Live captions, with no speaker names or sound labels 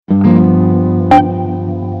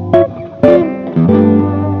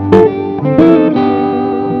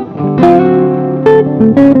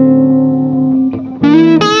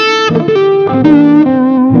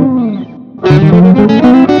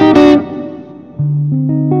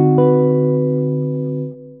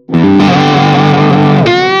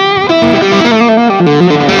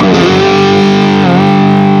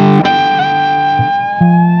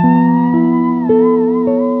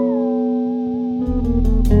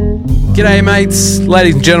G'day mates,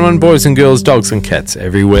 ladies and gentlemen, boys and girls, dogs and cats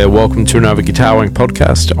everywhere. Welcome to another Guitar Wank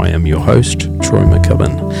podcast. I am your host, Troy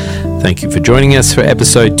McCubbin. Thank you for joining us for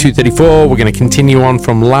episode 234. We're going to continue on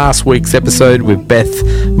from last week's episode with Beth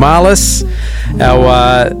Marlis,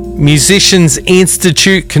 our Musicians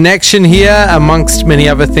Institute connection here, amongst many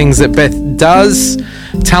other things that Beth does.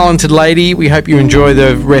 Talented lady. We hope you enjoy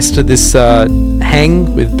the rest of this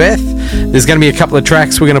hang with Beth. There's going to be a couple of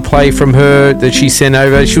tracks we're going to play from her that she sent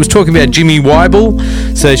over. She was talking about Jimmy Weibel,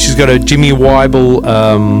 so she's got a Jimmy Weibel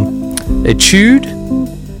etude.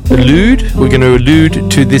 We're going to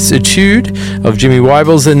allude to this etude of Jimmy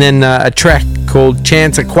Weibel's, and then a track called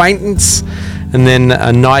Chance Acquaintance, and then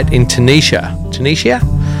A Night in Tunisia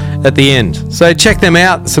at the end. So check them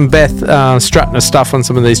out. Some Beth strutting her stuff on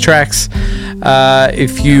some of these tracks.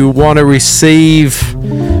 If you want to receive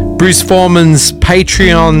Bruce Foreman's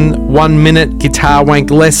Patreon 1 minute Guitar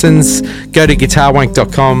Wank lessons, go to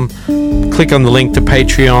guitarwank.com, click on the link to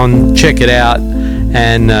Patreon, check it out,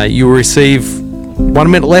 and you will receive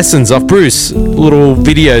 1 minute lessons off Bruce, little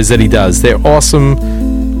videos that he does. They're awesome,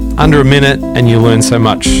 under a minute, and you learn so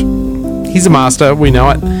much. He's a master, we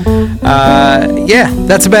know it. Yeah,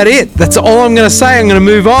 that's about it. That's all I'm going to say. I'm going to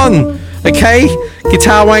move on. Okay,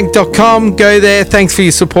 guitarwank.com, go there. Thanks for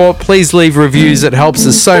your support. Please leave reviews. It helps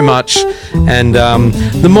us so much. And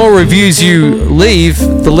the more reviews you leave,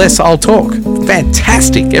 the less I'll talk.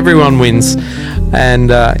 Fantastic. Everyone wins.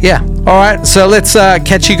 And yeah, all right. So let's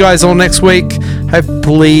catch you guys all next week.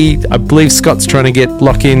 Hopefully, I believe Scott's trying to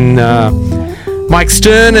lock in Mike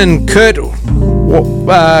Stern and Kurt.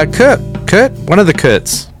 Kurt? One of the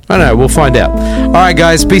Kurts. I don't know. We'll find out. All right,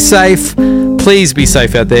 guys. Be safe. Please be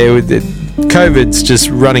safe out there. COVID's just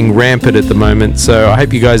running rampant at the moment. So I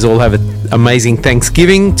hope you guys all have an amazing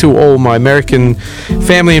Thanksgiving. To all my American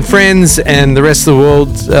family and friends and the rest of the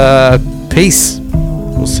world, peace.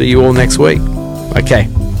 We'll see you all next week. Okay.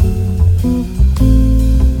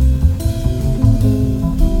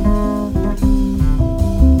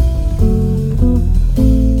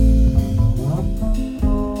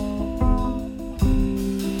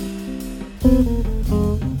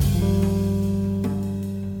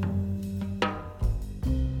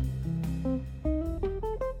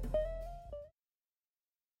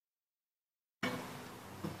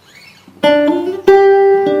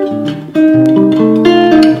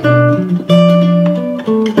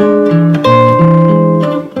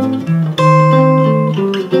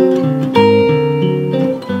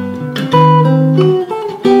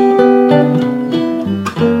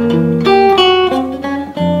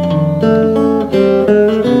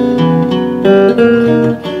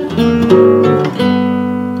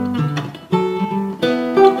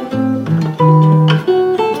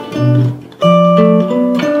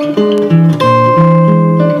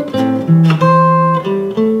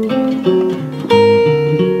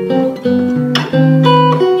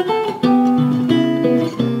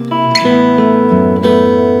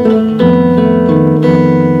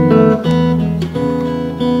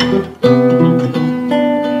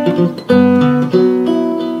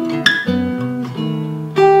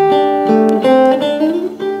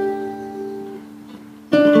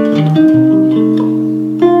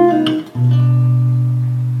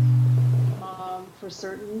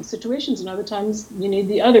 And other times you need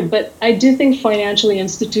the other. But I do think financially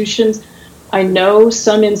institutions, I know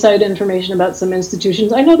some inside information about some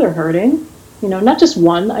institutions. I know they're hurting, not just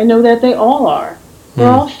one. I know that they all are. We're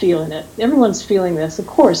all feeling it. Everyone's feeling this. Of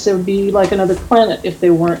course, it would be like another planet if they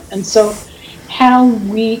weren't. And so how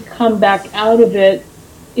we come back out of it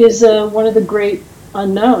is one of the great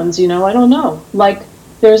unknowns, I don't know. Like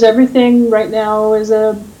there's everything right now is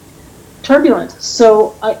turbulent.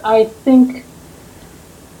 So I think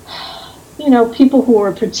people who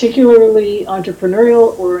are particularly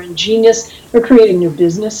entrepreneurial or ingenious are creating new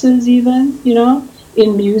businesses even,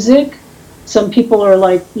 in music. Some people are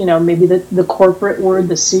like, maybe the corporate word,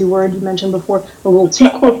 the C word you mentioned before, a little too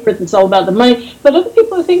corporate, it's all about the money. But other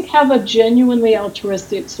people, I think, have a genuinely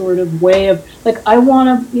altruistic sort of way of, like, I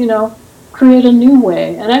want to, create a new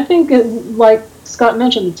way. And I think, like Scott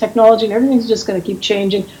mentioned, the technology and everything's just going to keep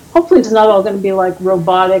changing. Hopefully it's not all going to be like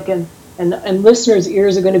robotic and listeners'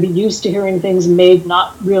 ears are going to be used to hearing things made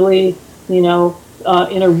not really, in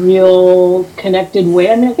a real connected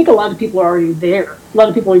way. I mean, I think a lot of people are already there. A lot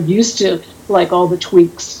of people are used to, like, all the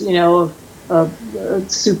tweaks, of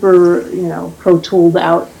super, Pro Tooled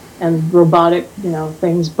out and robotic,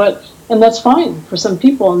 things. And that's fine for some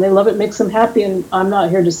people, and they love it, makes them happy, and I'm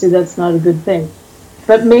not here to say that's not a good thing.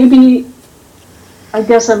 But maybe, I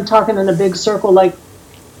guess I'm talking in a big circle, like,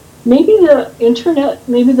 maybe the internet,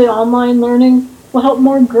 maybe the online learning will help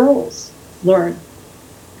more girls learn.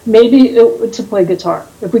 maybe to play guitar.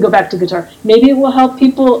 If we go back to guitar, maybe it will help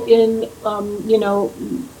people in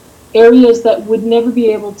areas that would never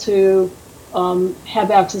be able to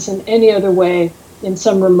have access in any other way in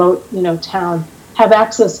some remote town. Have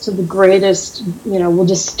access to the greatest, we'll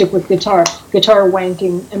just stick with guitar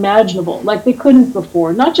wanking imaginable, like they couldn't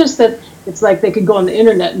before. Not just that it's like they could go on the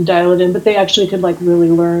internet and dial it in, but they actually could like really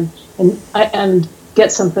learn and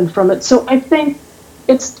get something from it. So I think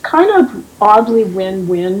it's kind of oddly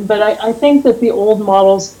win-win, but I think that the old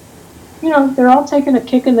models, they're all taking a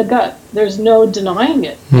kick in the gut. There's no denying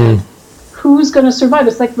it. Who's going to survive?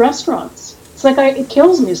 It's like restaurants. It's like it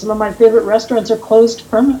kills me. Some of my favorite restaurants are closed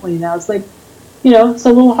permanently now. It's like, it's a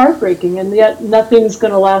little heartbreaking, and yet nothing's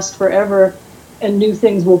going to last forever, and new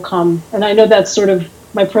things will come. And I know that's sort of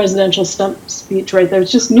my presidential stump speech right there.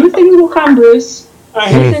 It's just new things will come, Bruce.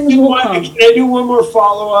 New things will come. Can I do one more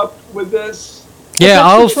follow-up with this? Yeah,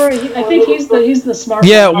 I think he's the smart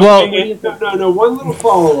one. Yeah, well... No, one little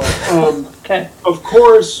follow-up. Okay. Of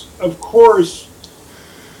course,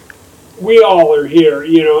 we all are here,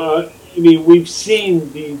 we've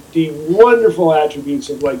seen the wonderful attributes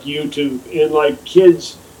of like YouTube and like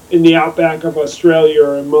kids in the outback of Australia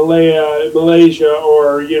or in Malaysia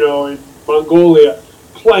or, in Mongolia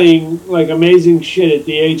playing like amazing shit at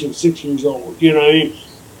the age of 6 years old.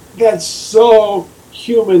 That's so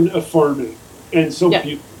human affirming and so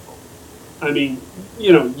beautiful.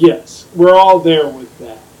 Yes, we're all there with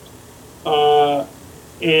that.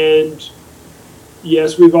 And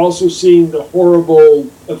yes, we've also seen the horrible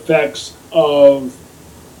effects of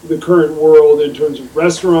the current world in terms of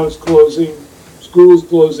restaurants closing, schools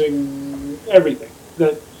closing, everything.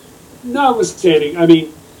 That notwithstanding,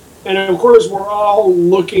 and of course we're all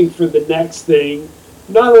looking for the next thing,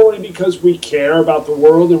 not only because we care about the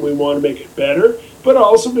world and we want to make it better, but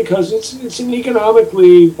also because it's an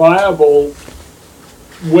economically viable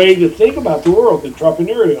way to think about the world,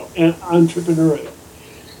 entrepreneurial.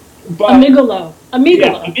 But, Amigolo.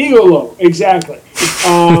 Yeah, amigolo, exactly.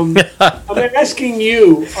 I'm asking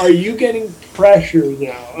you, are you getting pressure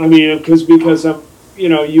now? Because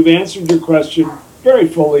you've answered your question very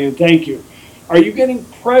fully, and thank you. Are you getting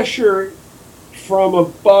pressure from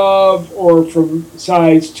above or from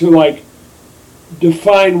sides to, like,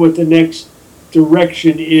 define what the next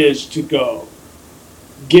direction is to go?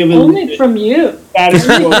 Given only from you. That is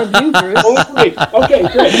only from you, Bruce. Okay,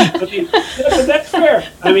 good. That's fair.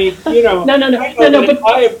 No.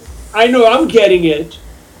 But I know I'm getting it.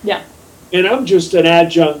 Yeah. And I'm just an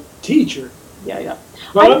adjunct teacher. Yeah.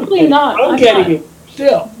 But I'm really not. I'm getting it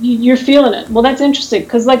still. You're feeling it. Well, that's interesting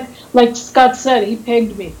because, like Scott said, he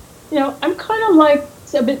pegged me. I'm kind of like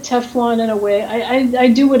a bit Teflon in a way. I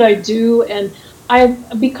do what I do, and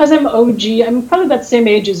because I'm OG. I'm probably about the same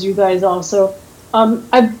age as you guys also.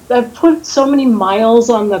 I've put so many miles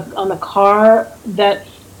on the car that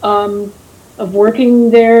of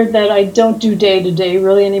working there that I don't do day to day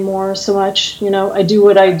really anymore so much. I do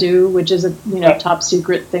what I do, which is a top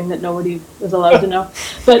secret thing that nobody is allowed to know.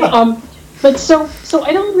 But so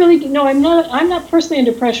I don't really I'm not personally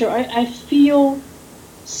under pressure. I feel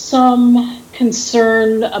some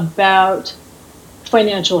concern about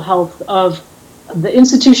financial health of the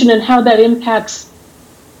institution and how that impacts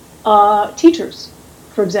teachers,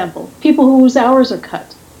 for example, people whose hours are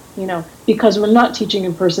cut, because we're not teaching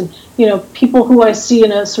in person, people who I see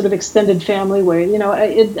in a sort of extended family way,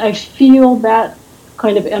 I feel that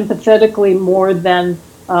kind of empathetically more than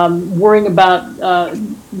worrying about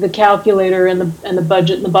the calculator and the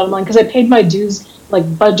budget and the bottom line, because I paid my dues like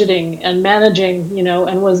budgeting and managing,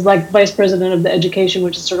 and was like vice president of the education,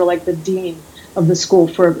 which is sort of like the dean of the school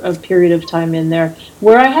for a period of time in there,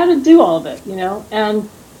 where I had to do all of it, and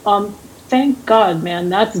thank God, man,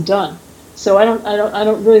 that's done. So I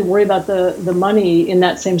don't really worry about the money in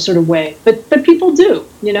that same sort of way. But people do,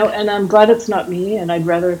 and I'm glad it's not me, and I'd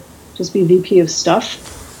rather just be VP of stuff.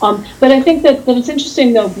 But I think that it's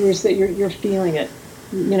interesting though, Bruce, that you're feeling it,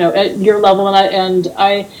 at your level, and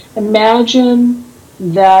I imagine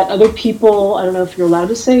that other people, I don't know if you're allowed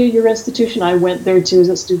to say your institution. I went there too as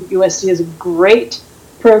a student. USC is a great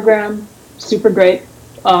program, super great,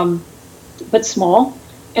 but small.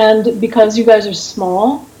 And because you guys are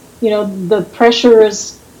small, the pressure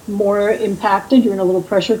is more impacted. You're in a little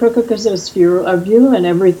pressure cooker because there's fewer of you, and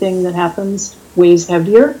everything that happens weighs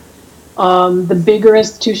heavier. The bigger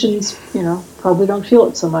institutions, probably don't feel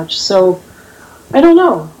it so much. So I don't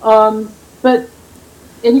know. But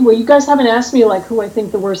anyway, you guys haven't asked me like who I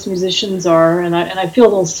think the worst musicians are, and I feel a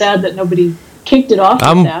little sad that nobody kicked it off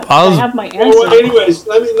with that. I have my answer. Well, anyways,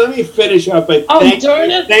 let me finish up by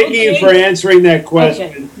thanking you for answering that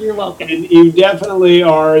question. Okay, you're welcome. And you definitely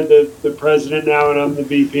are the president now, and I'm the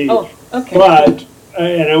VP. Oh, okay. But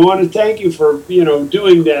and I want to thank you for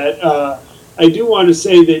doing that. I do want to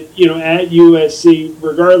say that at USC,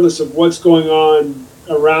 regardless of what's going on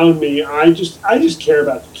around me, I just care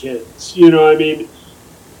about the kids. I mean,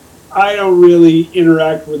 I don't really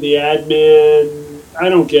interact with the admin. I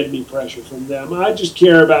don't get any pressure from them. I just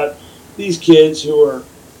care about these kids who are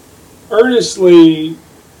earnestly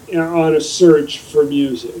on a search for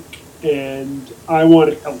music, and I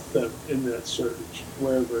want to help them in that search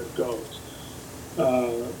wherever it goes.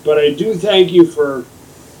 But I do thank you for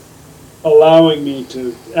allowing me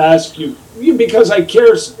to ask you, because I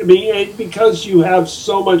care. I mean, because you have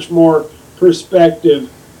so much more perspective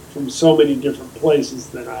from so many different places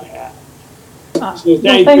than I have. So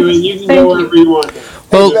thank you, and you can go wherever you want.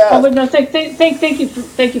 Well, no, thank you for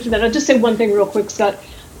that. I'll just say one thing real quick, Scott.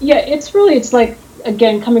 Yeah, it's like,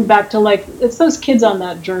 again, coming back to like, it's those kids on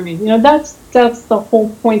that journey. That's the whole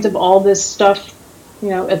point of all this stuff.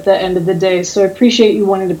 At the end of the day. So I appreciate you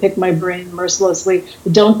wanting to pick my brain mercilessly. I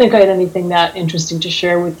don't think I had anything that interesting to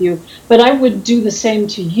share with you, but I would do the same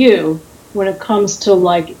to you when it comes to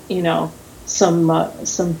like,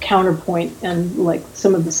 some counterpoint and like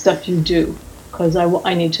some of the stuff you do, because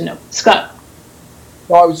I need to know. Scott.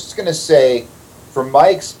 Well, I was just going to say, from my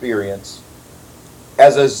experience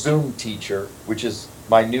as a Zoom teacher, which is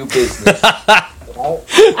my new business,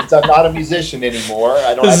 since I'm not a musician anymore,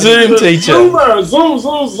 I don't have Zoom teacher.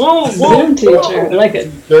 Zoom teacher. I like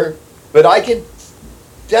it. But I can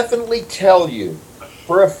definitely tell you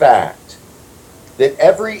for a fact that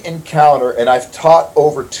every encounter, and I've taught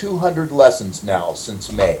over 200 lessons now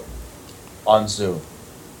since May on Zoom,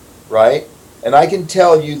 right? And I can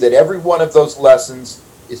tell you that every one of those lessons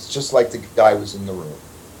is just like the guy was in the room.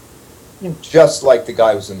 Just like the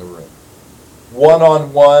guy was in the room.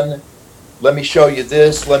 One-on-one. Let me show you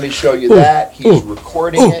this. Let me show you that. He's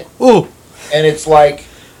recording it. And it's like,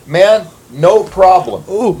 man, no problem.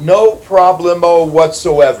 No problemo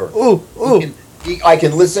whatsoever. I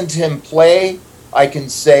can listen to him play. I can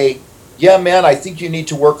say, yeah, man, I think you need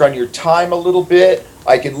to work on your time a little bit.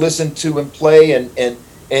 I can listen to him play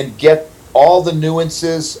and get all the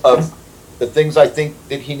nuances of the things I think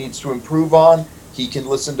that he needs to improve on. He can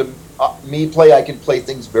listen to me play. I can play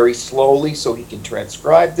things very slowly so he can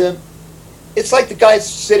transcribe them. It's like the guy's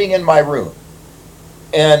sitting in my room.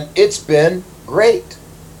 And it's been great.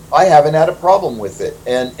 I haven't had a problem with it.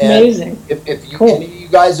 And amazing. If you, any of you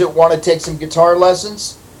guys that want to take some guitar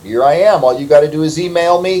lessons, here I am. All you got to do is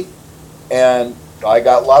email me, and I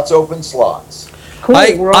got lots of open slots. Cool.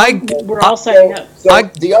 We're all signing up. So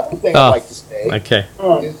the other thing I'd like to say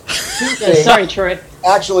is two things. Sorry, Troy.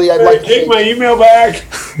 Actually, I'd like to take my email back.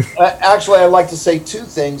 Actually, I'd like to say two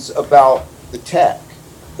things about the tech.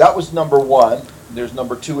 That was number one. There's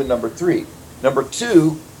number two and number three. Number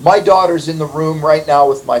two, my daughter's in the room right now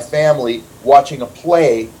with my family watching a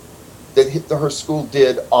play that her school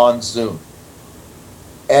did on Zoom.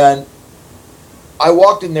 And I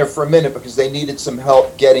walked in there for a minute because they needed some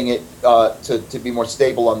help getting it to be more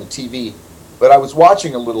stable on the TV. But I was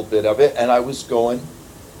watching a little bit of it, and I was going,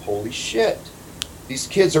 holy shit. These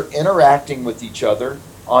kids are interacting with each other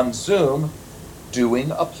on Zoom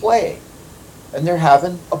doing a play. And they're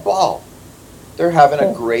having a ball. They're having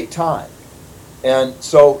a great time. And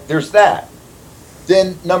so there's that.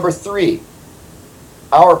 Then number three,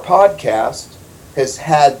 our podcast has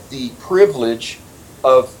had the privilege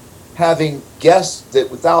of having guests that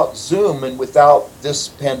without Zoom and without this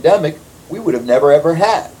pandemic, we would have never ever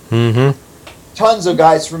had. Mm-hmm. Tons of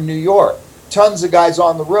guys from New York, tons of guys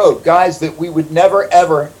on the road, guys that we would never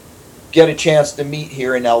ever get a chance to meet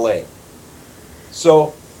here in LA.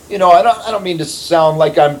 So, I don't mean to sound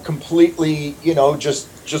like I'm completely,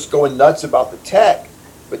 just going nuts about the tech,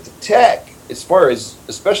 but the tech, as far as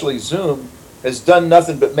especially Zoom, has done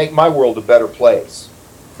nothing but make my world a better place.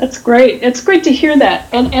 That's great. It's great to hear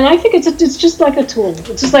that. And I think it's just like a tool.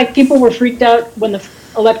 It's just like people were freaked out when the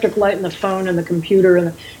electric light and the phone and the computer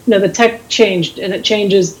and the tech changed, and it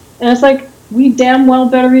changes. And it's like, we damn well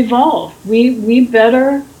better evolve. We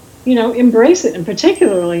better, embrace it. And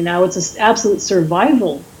particularly now, it's an absolute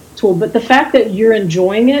survival tool. But the fact that you're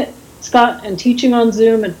enjoying it, Scott, and teaching on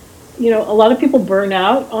Zoom, and a lot of people burn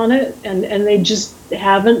out on it, and they just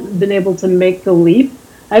haven't been able to make the leap.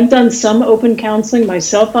 I've done some open counseling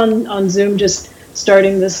myself on Zoom, just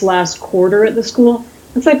starting this last quarter at the school.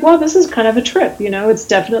 It's like, well, this is kind of a trip, it's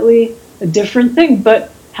definitely a different thing,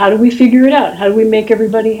 but how do we figure it out? How do we make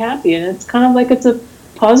everybody happy? And it's kind of like it's a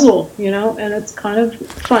puzzle, and it's kind of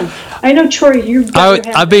fun. I know, Troy,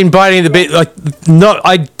 I've been biting the bit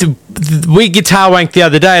we guitar wanked the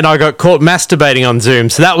other day, and I got caught masturbating on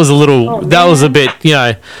Zoom, so that was a little, was a bit,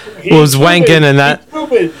 was wanking and that.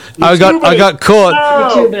 I got caught,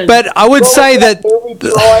 but I would say that. Movie,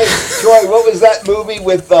 Troy, what was that movie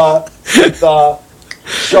with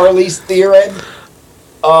Charlize Theron,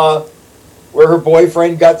 where her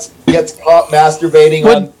boyfriend gets caught masturbating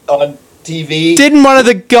on TV? Didn't one of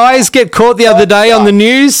the guys get caught the other day on the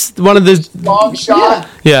news? One of the Long Shot.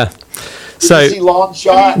 Yeah. So Long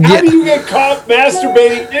Shot. How do you get caught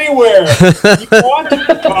masturbating anywhere? You want to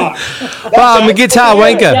get caught. Well, I'm a guitar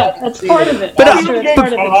wanker. Yeah, that's part of it. But How do you get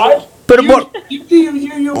caught? But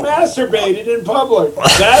you masturbated in public.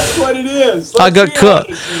 That's what it is. I got caught.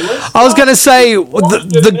 I was going to say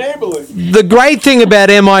the great thing about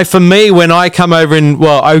MI for me when I come over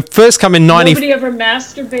I first come in 90. Nobody ever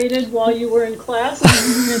masturbated while you were in class? Are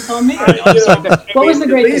you going to tell me? What was the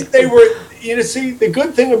great thing? At least they were, see, the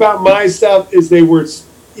good thing about my stuff is they were,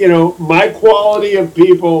 my quality of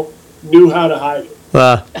people knew how to hide it.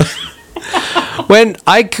 When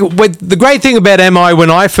the great thing about MI when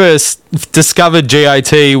I first discovered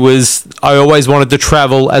GIT was I always wanted to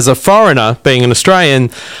travel as a foreigner, being an Australian.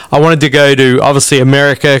 I wanted to go to obviously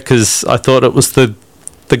America because I thought it was the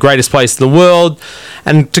greatest place in the world,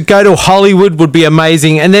 and to go to Hollywood would be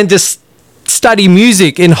amazing, and then just study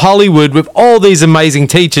music in Hollywood with all these amazing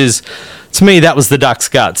teachers. To me, that was the duck's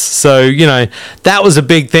guts. So that was a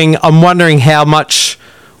big thing. I'm wondering how much.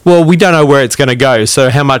 Well, we don't know where it's going to go, so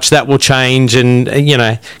how much that will change, and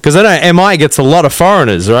because I know MI gets a lot of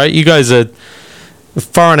foreigners, right? You guys are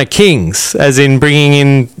foreigner kings, as in bringing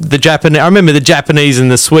in the Japanese. I remember the Japanese and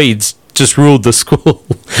the Swedes just ruled the school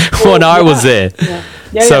when I was there.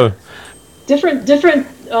 Yeah. So different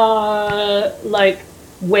like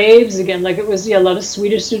waves again. Like it was a lot of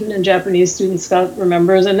Swedish student and Japanese students. Scott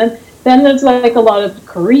remembers, and then there's like a lot of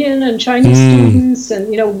Korean and Chinese students,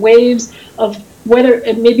 and waves of. Whether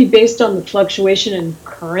it may be based on the fluctuation in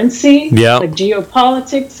currency, like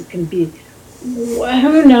geopolitics, it can be,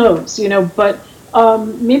 who knows, but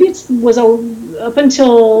maybe it was up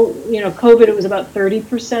until, COVID, it was about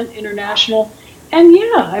 30% international. And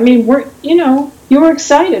you were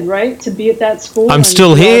excited, right, to be at that school. I'm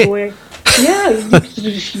still here. Yeah,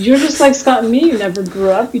 you're just like Scott and me. You never grew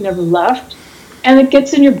up, you never left. And it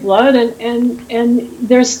gets in your blood, and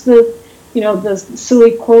there's the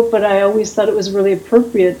silly quote, but I always thought it was really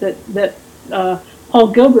appropriate that Paul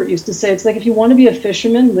Gilbert used to say, it's like, if you want to be a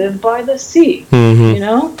fisherman, live by the sea.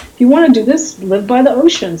 If you want to do this, live by the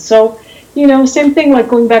ocean. So, same thing, like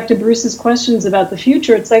going back to Bruce's questions about the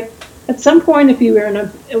future. It's like, at some point, if you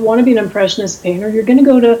want to be an impressionist painter, you're going to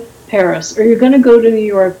go to Paris, or you're going to go to New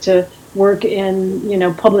York to work in,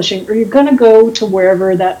 publishing, or you're going to go to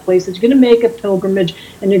wherever that place is. You're going to make a pilgrimage,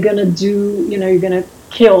 and you're going to do, you're going to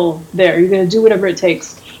kill there. You're going to do whatever it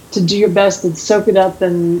takes to do your best and soak it up,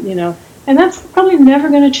 and and that's probably never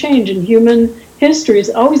going to change in human history. It's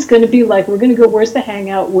always going to be like, we're going to go, where's the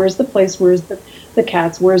hangout, where's the place, where's the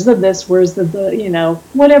cats, where's the this, where's the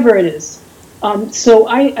whatever it is. So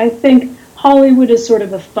I think Hollywood is sort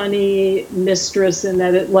of a funny mistress in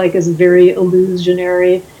that it is very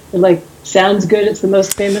illusionary. It sounds good. It's the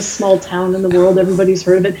most famous small town in the world. Everybody's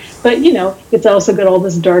heard of it. But, it's also got all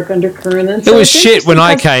this dark undercurrent. And so it was shit when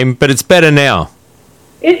I came, but it's better now.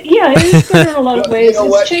 It is better in a lot of ways.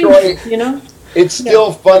 It's changed, Troy, It's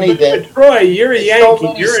still funny that... Troy, you're a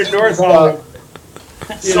Yankee. You're in North Hollywood.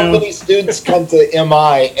 So many students come to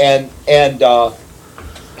MI, and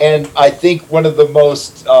I think one of the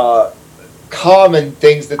most common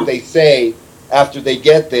things that they say after they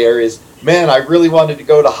get there is, man, I really wanted to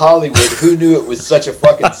go to Hollywood. Who knew it was such a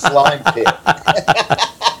fucking slime pit?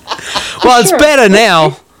 Well, it's better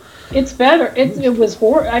now. It's better. It was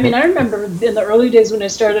horrible. I mean, I remember in the early days when I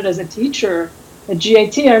started as a teacher at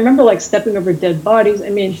GAT, I remember stepping over dead bodies. I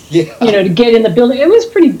mean, to get in the building, it was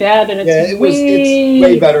pretty bad, and it's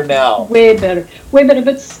way better now. Way better.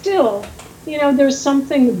 But still, there's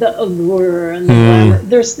something, the allure and the glamour.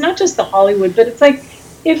 There's not just the Hollywood, but it's like,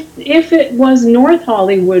 if it was North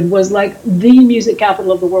Hollywood was the music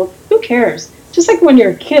capital of the world, who cares? Just like when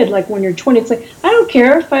you're a kid, when you're 20, it's like, I don't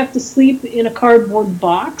care if I have to sleep in a cardboard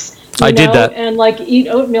box. I did that. And eat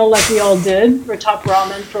oatmeal like we all did, or top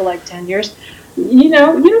ramen for 10 years. You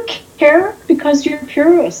don't care because you're a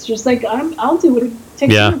purist. Just I'll do what it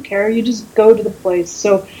takes. I don't care. You just go to the place.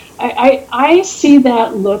 So I see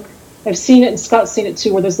that look. I've seen it, and Scott's seen it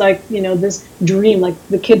too, where there's this dream,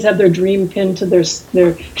 the kids have their dream pinned to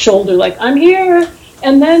their shoulder, I'm here.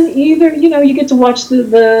 And then either, you get to watch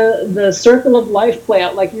the circle of life play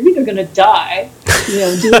out, you're either going to die,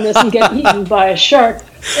 doing this and get eaten by a shark,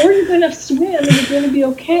 or you're going to swim and you're going to be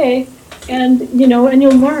okay, and and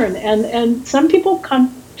you'll learn. And some people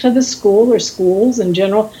come to the school or schools in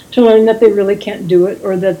general to learn that they really can't do it,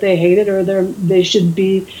 or that they hate it, or they should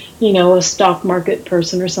be a stock market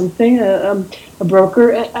person or something, a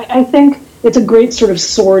broker. I think it's a great sort of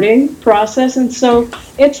sorting process, and so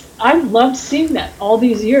I've loved seeing that all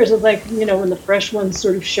these years. It's like when the fresh ones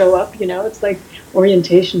sort of show up, it's like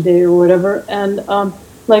orientation day or whatever, and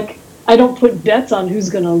like I don't put bets on who's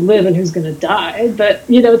going to live and who's going to die, but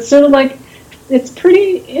it's sort of like it's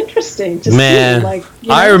pretty interesting to see. Like,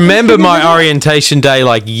 I remember my orientation day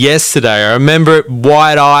like yesterday. I remember it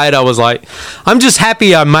wide-eyed. I was like, I'm just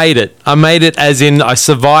happy I made it. I made it as in I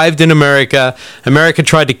survived in America. America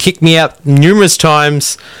tried to kick me out numerous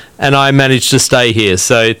times, and I managed to stay here.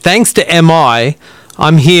 So thanks to MI,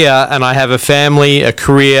 I'm here, and I have a family, a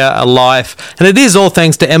career, a life, and it is all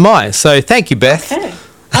thanks to MI. So thank you, Beth. Okay.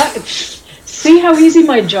 See how easy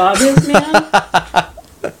my job is, man?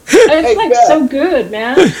 It's like Beth, so good,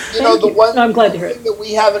 man. I'm glad to hear it. Thing that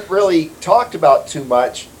we haven't really talked about too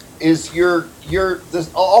much is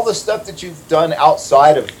all the stuff that you've done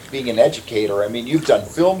outside of being an educator. I mean, you've done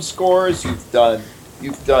film scores, you've done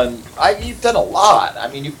a lot. I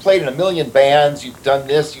mean, you've played in a million bands, you've done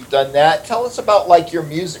this, you've done that. Tell us about like your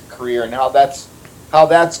music career and how that's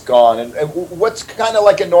gone, and what's kind of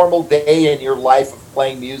like a normal day in your life of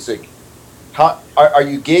playing music. How, are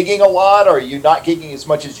you gigging a lot, or are you not gigging as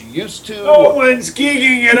much as you used to? No one's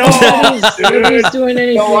gigging at all. Nobody's doing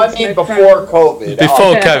anything. No, I mean before COVID.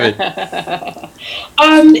 Before COVID.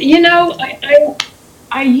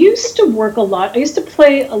 I used to work a lot. I used to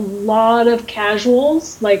play a lot of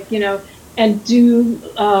casuals, like, and do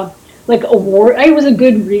like award. I was a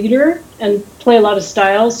good reader and play a lot of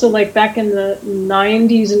styles. So like back in the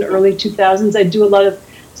 90s and early 2000s, I'd do a lot of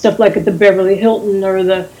stuff like at the Beverly Hilton or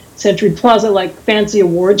the Century Plaza, like fancy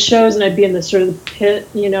award shows, and I'd be in the sort of the pit,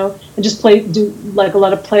 and just do like a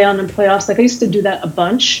lot of play on and playoffs. Like I used to do that a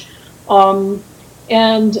bunch, and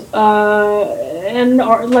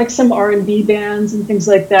like some R&B bands and things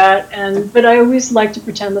like that. But I always liked to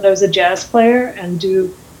pretend that I was a jazz player and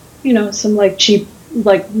do, some like cheap,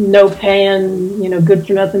 like no paying, good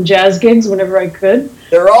for nothing jazz gigs whenever I could.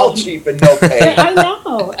 They're all cheap and no pay. I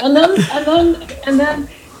know, and then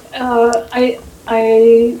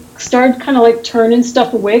I started kind of like turning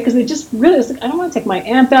stuff away because it just really was like, I don't want to take my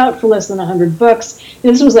amp out for less than $100.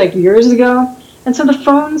 This was like years ago, and so the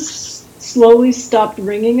phones slowly stopped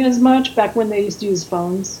ringing as much back when they used to use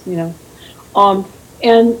phones,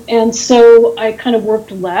 and so I kind of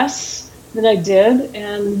worked less than I did,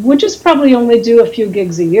 and would just probably only do a few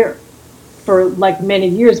gigs a year for like many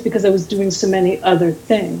years because I was doing so many other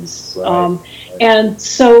things, Right. And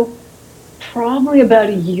so. Probably about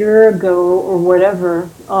a year ago or whatever.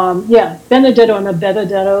 Benedetto, I'm a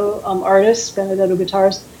Benedetto artist, Benedetto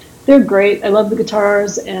guitars. They're great. I love the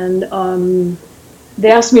guitars, and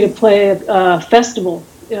they asked me to play a festival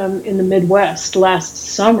in the Midwest last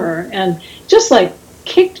summer, and just like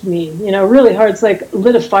kicked me, really hard. It's like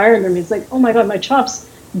lit a fire under me. It's like, oh my God, my chop's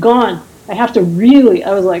gone. I have to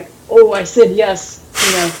I was like, oh, I said yes.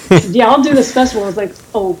 Yeah, I'll do this festival. I was like,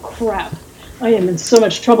 oh crap. I am in so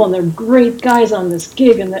much trouble, and they're great guys on this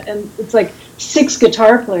gig, and it's like 6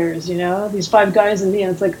 guitar players, these 5 guys and me,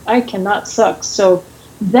 and it's like, I cannot suck. So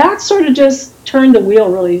that sort of just turned the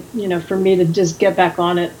wheel really, for me to just get back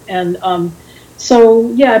on it. And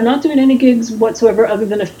so, yeah, I'm not doing any gigs whatsoever other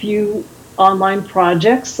than a few online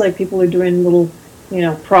projects, like people are doing little,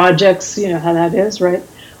 projects, how that is, right?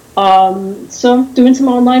 So I'm doing some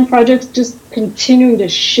online projects, just continuing to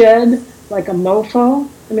shed like a mofo.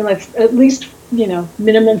 I mean, like at least,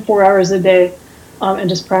 minimum 4 hours a day, and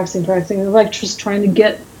just practicing, like just trying to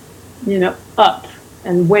get, up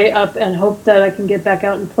and way up and hope that I can get back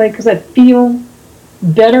out and play, because I feel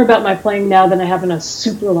better about my playing now than I have in a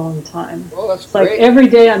super long time. Oh, that's great. Like every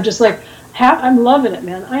day I'm just like, I'm loving it,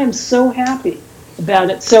 man. I am so happy about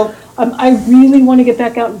it. So I really want to get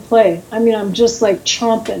back out and play. I mean, I'm just like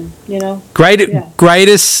chomping,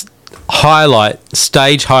 Greatest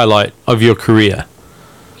stage highlight of your career?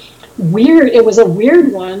 Weird. It was a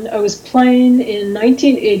weird one. I was playing in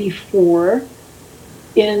 1984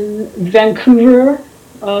 in Vancouver,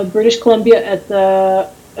 British Columbia, at the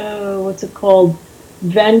what's it called,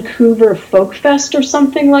 Vancouver Folk Fest or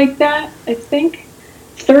something like that. I think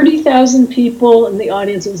 30,000 people in the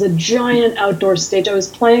audience. It was a giant outdoor stage. I was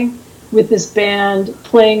playing with this band,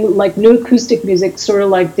 playing like new acoustic music, sort of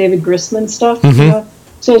like David Grisman stuff. Mm-hmm.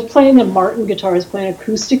 So I was playing the Martin guitar. I was playing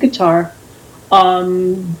acoustic guitar.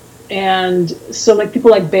 And so like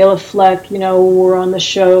people like Bela Fleck, were on the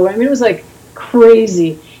show. I mean, it was like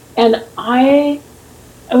crazy. And it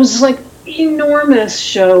was just like enormous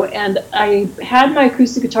show, and I had my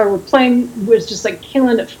acoustic guitar. We're playing, was just like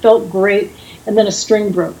killing it, felt great, and then a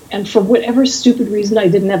string broke, and for whatever stupid reason, I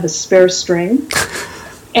didn't have a spare string,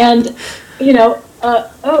 and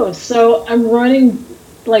so I'm running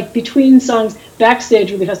like between songs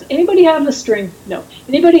backstage really fast. Anybody have a string? No.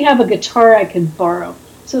 Anybody have a guitar I could borrow?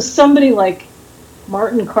 So somebody like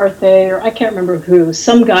Martin Carthay, or I can't remember who,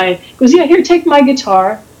 some guy goes, yeah, here, take my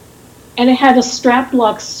guitar. And it had a strap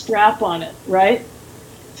lock strap on it, right?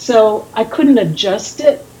 So I couldn't adjust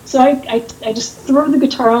it. So I just throw the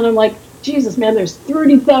guitar on. I'm like, Jesus, man, there's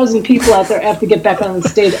 30,000 people out there. I have to get back on the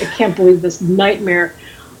stage. I can't believe this nightmare.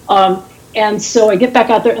 And so I get back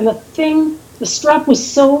out there, and the strap was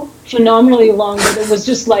so phenomenally long that it was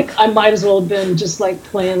just like, I might as well have been just like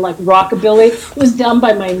playing like rockabilly. It was down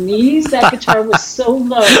by my knees. That guitar was so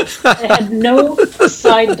low. It had no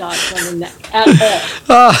side dots on the neck at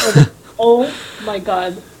all. Oh my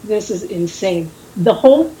God, this is insane. The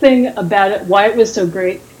whole thing about it, why it was so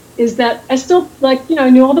great, is that I still, like,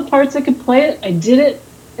 I knew all the parts, I could play it, I did it,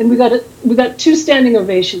 and we got 2 standing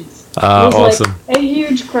ovations. It was awesome. Like a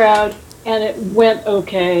huge crowd, and it went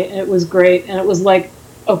okay, and it was great, and it was like,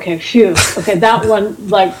 okay, phew, okay, that one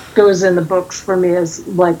like goes in the books for me as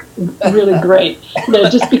like really great.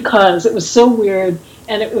 Just because it was so weird,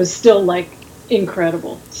 and it was still like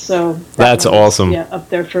incredible. So that's awesome. Yeah, up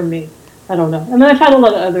there for me. I don't know. And then I've had a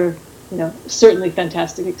lot of other, certainly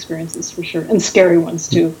fantastic experiences for sure, and scary ones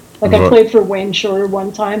too. Like I played for Wayne Shorter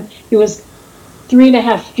one time. He was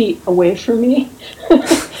 3.5 feet away from me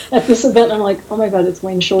at this event. I'm like, oh my God, it's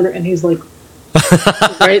Wayne Shorter, and he's like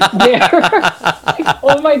right there. Like,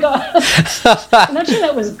 oh my God. I'm not sure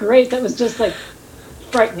that was great. That was just like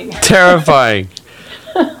frightening. Terrifying.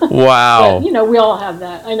 Wow. But, we all have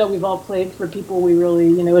that. I know we've all played for people we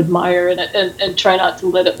really, admire, and try not to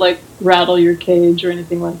let it like rattle your cage or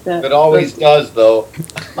anything like that. It always does, though.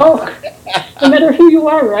 Oh, no matter who you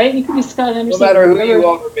are, right? You can be Scott Henderson. No matter who you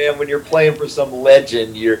are, man, when you're playing for some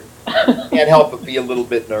legend, you can't help but be a little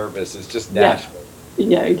bit nervous. It's just natural.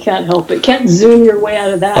 Yeah, you can't help it. Can't zoom your way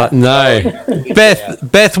out of that. No.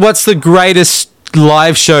 Beth, what's the greatest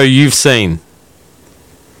live show you've seen?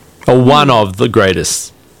 Or one of the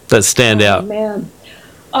greatest that stand out? Man.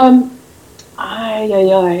 I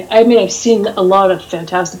mean, I've seen a lot of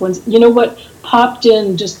fantastic ones. You know what popped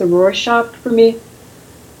in just the Rorschach for me?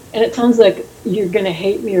 And it sounds like you're going to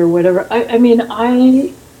hate me or whatever. I mean,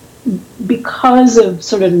 because of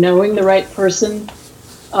sort of knowing the right person,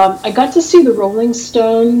 I got to see the Rolling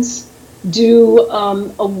Stones do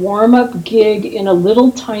a warm-up gig in a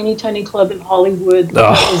little tiny club in Hollywood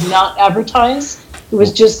that was not advertised. It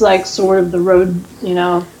was just like sort of the road,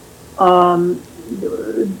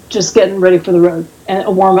 just getting ready for the road, and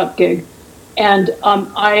a warm-up gig. And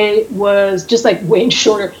I was just like Wayne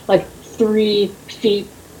Shorter, like 3 feet,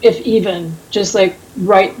 if even, just like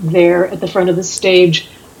right there at the front of the stage.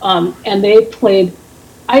 And they played,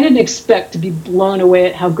 I didn't expect to be blown away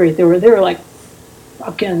at how great they were. They were like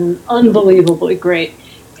fucking unbelievably great,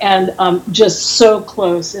 and just so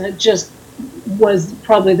close. And it just was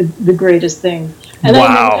probably the greatest thing. And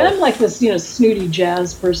wow. I'm like this, snooty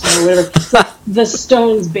jazz person or whatever. It's like the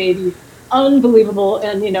Stones, baby, unbelievable.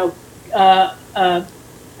 And I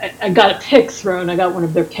got a pick thrown. I got one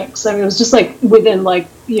of their picks. I mean, it was just like within I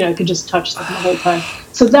could just touch them the whole time.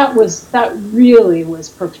 So that really was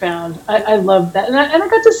profound. I loved that, and I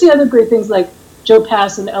got to see other great things like Joe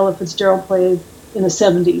Pass and Ella Fitzgerald played in the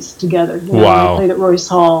 '70s together. Wow. They played at Royce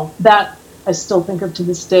Hall. That I still think of to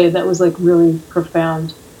this day. That was like really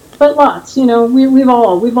profound. But lots, we've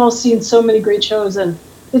all seen so many great shows, and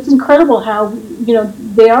it's incredible how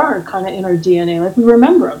they are kind of in our DNA. Like we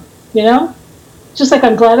remember them, Just like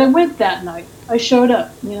I'm glad I went that night. I showed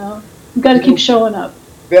up. You got to keep showing up.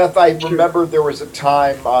 Beth, I remember there was a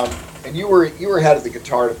time, and you were head of the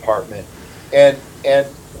guitar department, and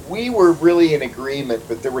we were really in agreement.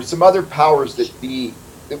 But there were some other powers that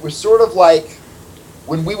were sort of like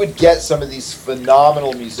when we would get some of these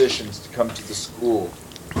phenomenal musicians to come to the school.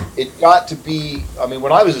 It got to be, I mean,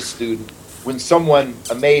 when I was a student, when someone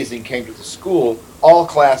amazing came to the school, all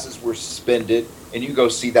classes were suspended, and you go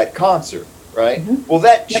see that concert, right? Mm-hmm. Well,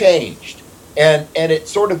 that changed, and it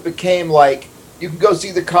sort of became like, you can go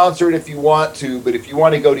see the concert if you want to, but if you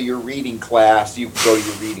want to go to your reading class, you can go to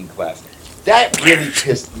your reading class. That really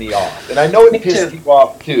pissed me off, and I know it pissed you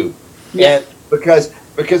off too. Yeah. And because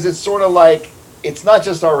it's sort of like, it's not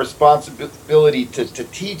just our responsibility to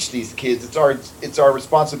teach these kids, it's our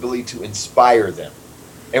responsibility to inspire them.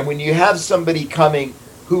 And when you have somebody coming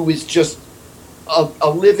who is just a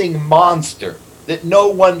living monster, that no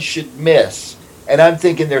one should miss. And I'm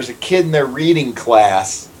thinking there's a kid in their reading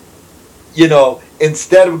class,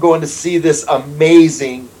 instead of going to see this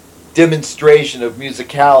amazing demonstration of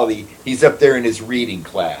musicality, he's up there in his reading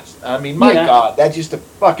class. I mean, my God, that used to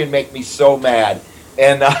fucking make me so mad.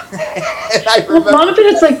 And, and I remember, a lot of it,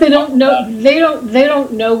 it's like they don't know. They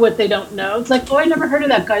don't know what they don't know. It's like, I never heard of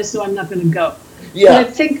that guy, so I'm not going to go. Yeah. But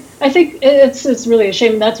I think it's really a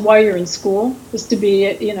shame. That's why you're in school, is to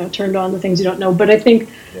be turned on to things you don't know. But I think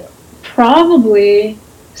probably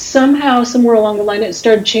somehow, somewhere along the line, it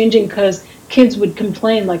started changing because kids would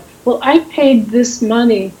complain like, well, I paid this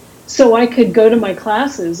money so I could go to my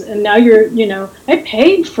classes, and now I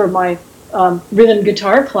paid for my rhythm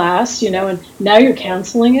guitar class, and now you're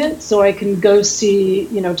canceling it so I can go see,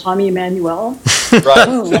 Tommy Emmanuel. Right.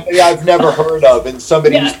 Somebody I've never heard of, and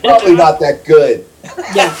somebody who's probably not that good.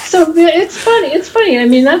 Yeah. So it's funny. I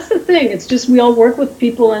mean, that's the thing. It's just we all work with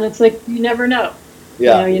people, and it's like you never know.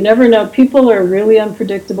 Yeah. You never know. People are really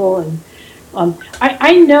unpredictable, and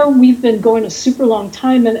I know we've been going a super long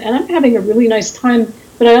time, and I'm having a really nice time.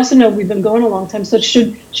 But I also know we've been going a long time. So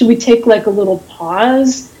should we take like a little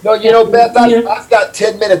pause? No, Beth, I've got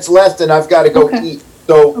 10 minutes left, and I've got to go eat.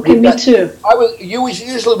 So me too.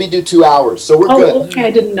 Usually we do 2 hours, so we're good. Okay,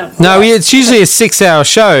 I didn't know. No, it's usually a 6-hour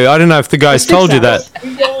show. I don't know if the guys told you that.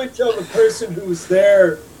 We go until the person who's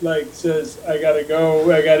there says, I gotta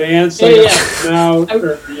go, I gotta answer now.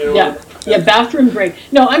 Bathroom break.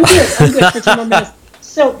 No, I'm good for 10 more minutes.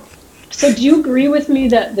 So do you agree with me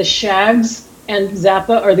that the Shags and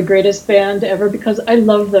Zappa are the greatest band ever? Because I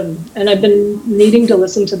love them, and I've been needing to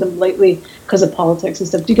listen to them lately because of politics and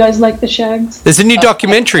stuff. Do you guys like the Shags? There's a new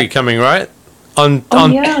documentary coming, right? On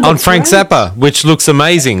Frank Zappa, which looks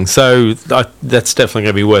amazing. So that's definitely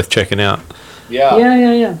going to be worth checking out.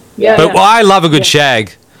 Yeah. But I love a good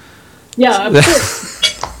shag. Yeah,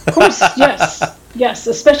 of course. Yes,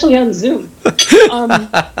 especially on Zoom.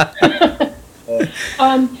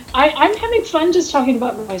 I'm having fun just talking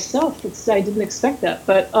about myself. I didn't expect that.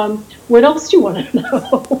 But what else do you want to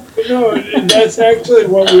know? No, that's actually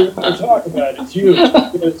what we want to talk about. It's you.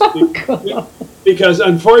 Because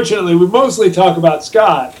unfortunately, we mostly talk about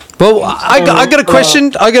Scott. Well, I got a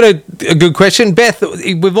question. I got a good question. Beth,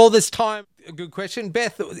 with all this time...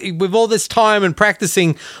 with all this time and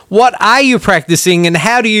practicing, what are you practicing, and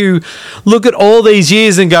how do you look at all these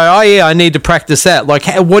years and go, oh yeah, I need to practice that? Like,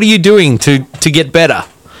 what are you doing to get better?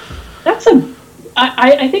 That's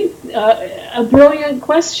I think a brilliant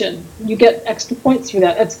question. You get extra points for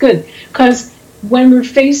that. That's good, because when we're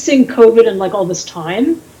facing COVID and like all this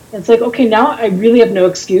time, it's like, okay, now I really have no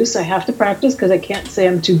excuse. I have to practice because I can't say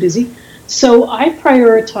I'm too busy. So I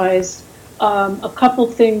prioritized a couple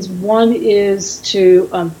things. One is to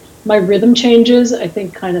my rhythm changes, I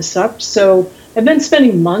think, kind of sucked. So I've been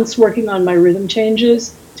spending months working on my rhythm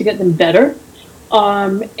changes to get them better.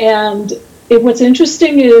 And what's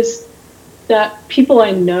interesting is that people I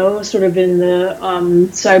know sort of in the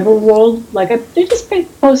cyber world, like they just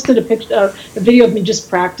posted a video of me just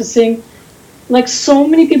practicing. Like so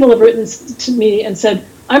many people have written to me and said,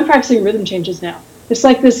 I'm practicing rhythm changes now. It's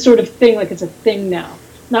like this sort of thing, like it's a thing now.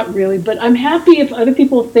 Not really, but I'm happy if other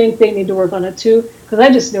people think they need to work on it too, because I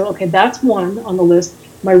just know, okay, that's one on the list,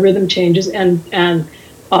 my rhythm changes, and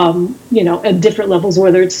at different levels,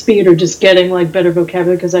 whether it's speed or just getting like better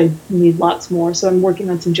vocabulary, because I need lots more. So I'm working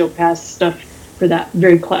on some Joe Pass stuff for that,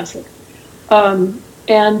 very classic.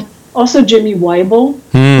 And also Jimmy Weibel,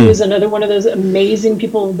 who is another one of those amazing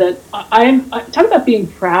people that I talk about being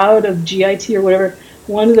proud of GIT or whatever.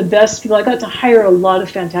 One of the best people. I got to hire a lot of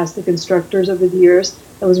fantastic instructors over the years.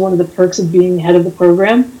 That was one of the perks of being head of the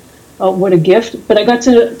program. What a gift. But I got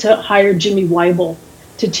to hire Jimmy Weibel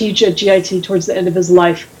to teach at GIT towards the end of his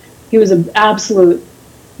life. He was an absolute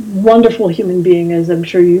wonderful human being, as I'm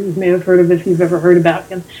sure you may have heard of if you've ever heard about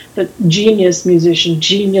him. But genius musician,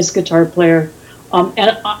 genius guitar player.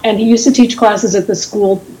 And he used to teach classes at the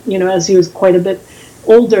school, as he was quite a bit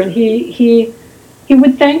older. And he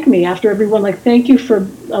would thank me after everyone, like, thank you for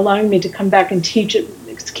allowing me to come back and teach it.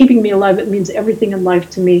 It's keeping me alive. It means everything in life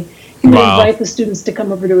to me. He would invite the students to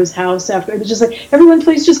come over to his house after. It was just like, everyone,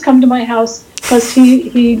 please just come to my house, because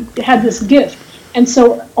he had this gift. And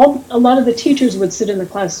so a lot of the teachers would sit in the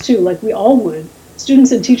class too, like we all would,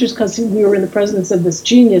 students and teachers, because we were in the presence of this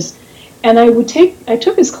genius. And I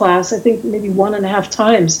took his class, I think maybe 1.5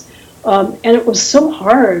 times, and it was so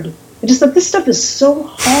hard. I just thought, this stuff is so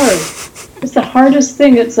hard. It's the hardest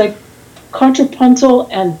thing. It's like contrapuntal,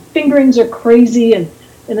 and fingerings are crazy, and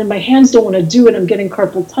then my hands don't want to do it. I'm getting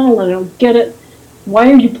carpal tunnel, and I don't get it. Why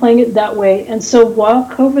are you playing it that way? And so while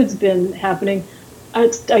COVID's been happening,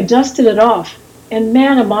 I dusted it off, and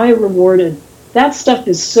man, am I rewarded. That stuff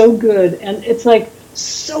is so good, and it's like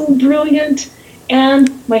so brilliant.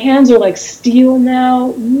 And my hands are like steel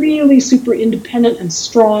now, really super independent and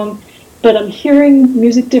strong. But I'm hearing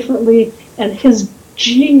music differently, and his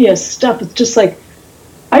genius stuff. It's just like,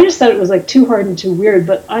 I just thought it was like too hard and too weird,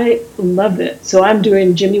 but I love it. So I'm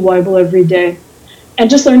doing Jimmy Weibel every day, and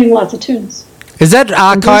just learning lots of tunes. Is that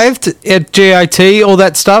archived at GIT, all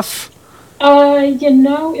that stuff?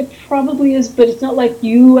 It probably is, but it's not like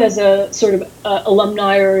you as a sort of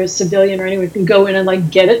alumni or a civilian or anyone can go in and like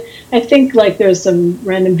get it. I think like there's some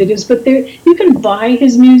random videos, but there you can buy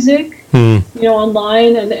his music,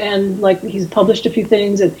 online, and like he's published a few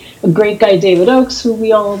things. And a great guy, David Oakes, who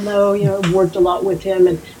we all know, worked a lot with him,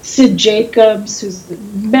 and Sid Jacobs, who's the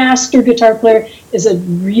master guitar player, is a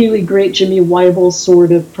really great Jimmy Weibel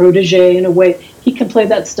sort of protege in a way. He can play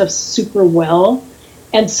that stuff super well.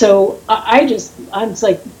 And so I'm just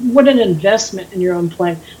like, what an investment in your own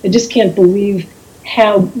playing. I just can't believe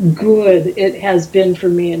how good it has been for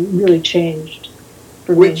me and really changed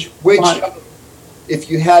for me. Which, if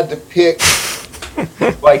you had to pick,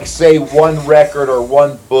 like, say, one record or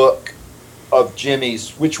one book of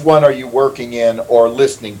Jimmy's, which one are you working in or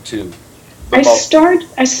listening to? I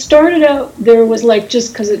started out, there was like,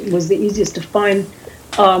 just because it was the easiest to find,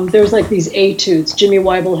 there was like these etudes. Jimmy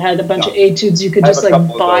Weibel had a bunch of etudes you could just like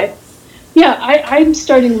buy. Yeah, I'm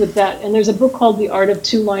starting with that. And there's a book called The Art of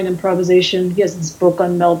Two-Line Improvisation. He has this book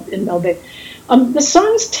on in Mel Bay. The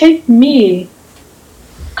songs take me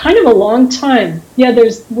kind of a long time. Yeah,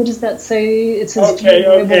 what does that say? It says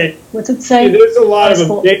okay. What's it say? Yeah, there's a lot of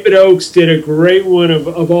them. David Oakes did a great one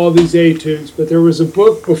of all these etudes, but there was a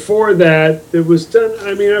book before that was done.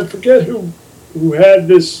 I mean, I forget who had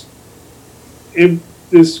this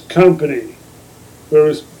company, but it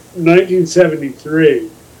was 1973.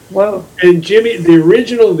 Whoa. And the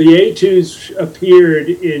original, the etudes appeared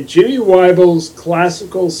in Jimmy Weibel's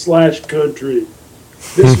Classical/Country.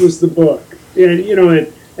 This was the book.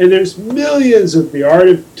 And there's millions of The Art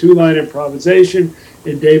of Two-Line Improvisation,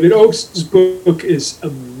 and David Oakes' book is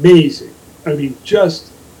amazing. I mean,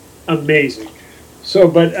 just amazing. So,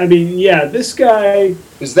 but I mean, yeah, this guy.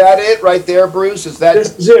 Is that it right there, Bruce? This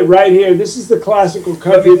is it right here. This is the Classical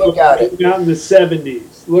Country book out in the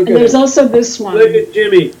 70s. Look at it. There's also this one. Look at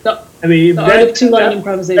Jimmy. The Art of Two-Line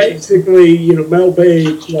Improvisation. Basically, Mel Bay,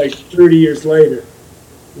 like 30 years later.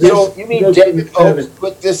 So you mean David Oakes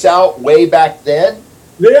put this out way back then?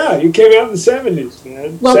 Yeah, it came out in the 70s,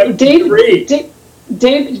 man. Well, 73.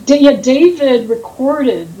 David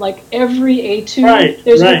recorded like every etude. Right.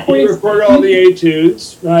 He recorded all the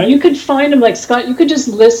etudes. Right. You could find them, like Scott. You could just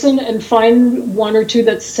listen and find one or two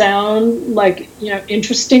that sound like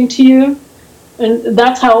interesting to you, and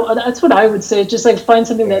that's what I would say. Just like find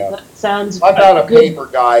something that sounds. I'm not a paper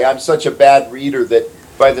guy. I'm such a bad reader that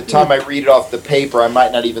by the time I read it off the paper, I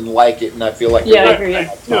might not even like it, and I feel like I agree.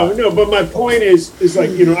 No. But my point is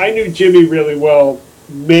like I knew Jimmy really well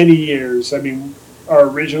many years. I mean, our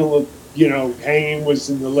original hanging was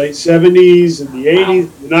in the late 70s and the 80s,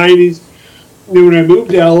 the 90s. And then when I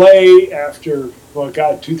moved to LA after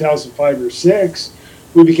 2005 or 6,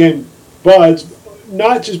 we became buds.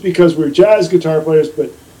 Not just because we were jazz guitar players,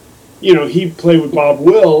 but he played with Bob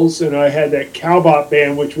Wills, and I had that cowbop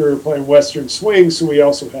band, which we were playing Western swing, so we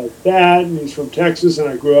also had that, and he's from Texas, and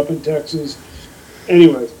I grew up in Texas.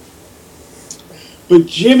 Anyways. But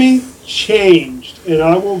Jimmy changed, and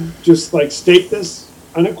I will just state this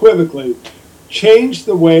unequivocally, changed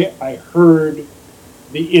the way I heard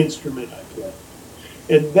the instrument I play.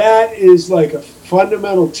 And that is like a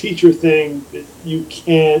fundamental teacher thing that you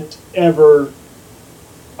can't ever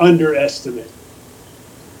underestimate.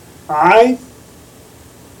 I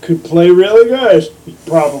could play really good,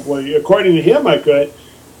 probably. According to him, I could.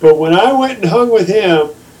 But when I went and hung with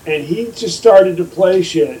him, and he just started to play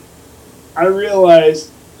shit, I realized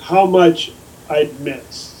how much I'd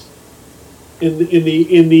missed in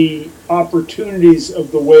the opportunities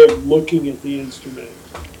of the way of looking at the instrument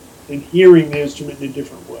and hearing the instrument in a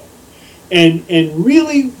different way. And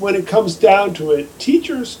really, when it comes down to it,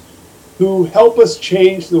 teachers who help us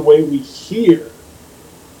change the way we hear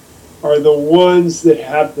are the ones that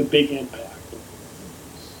have the big impact.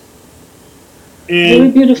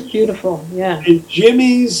 And really beautiful, yeah. And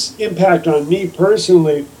Jimmy's impact on me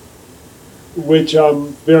personally, which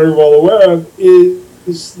I'm very well aware of,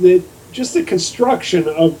 is that just the construction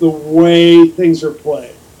of the way things are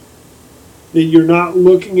played. That you're not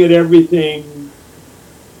looking at everything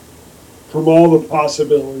from all the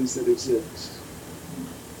possibilities that exist.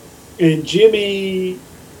 And Jimmy,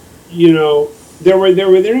 there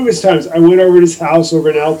was times I went over to his house over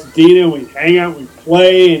in Altadena, and we'd hang out, we'd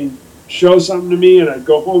play and show something to me, and I'd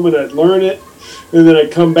go home and I'd learn it. And then I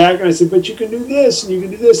come back and I say, but you can do this and you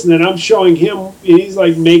can do this. And then I'm showing him, he's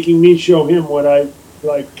like making me show him what I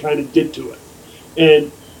like kind of did to it.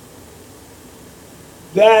 And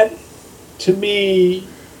that, to me,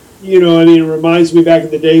 you know, I mean, it reminds me back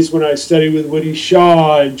in the days when I studied with Woody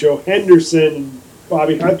Shaw and Joe Henderson and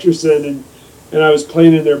Bobby Hutcherson, and I was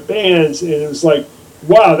playing in their bands, and it was like,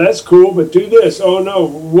 wow, that's cool, but do this. Oh, no.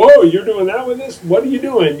 Whoa, you're doing that with this? What are you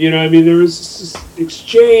doing? You know, I mean, there was this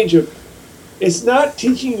exchange of, it's not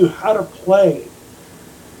teaching you how to play.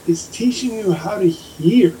 It's teaching you how to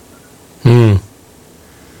hear.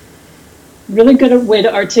 Really good way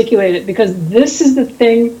to articulate it, because this is the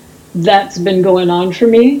thing that's been going on for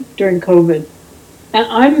me during COVID. And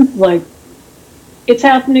I'm like, it's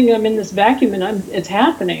happening. I'm in this vacuum and it's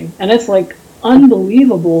happening. And it's like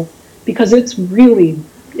unbelievable because it's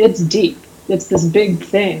deep. It's this big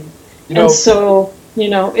thing. And so,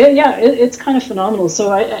 it's kind of phenomenal.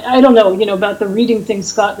 So I don't know, about the reading thing,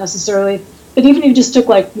 Scott, necessarily. But even if you just took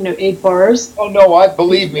 8 bars. Oh no,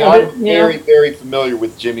 believe me, I'm very, very familiar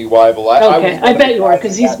with Jimmy Weibel. I bet you are,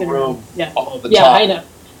 because he's been room all the time. Yeah, I know.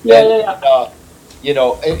 Yeah.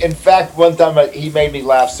 In fact, one time he made me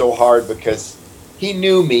laugh so hard because he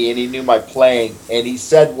knew me and he knew my playing, and he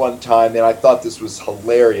said one time, and I thought this was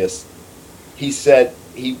hilarious. He said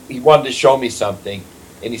he wanted to show me something,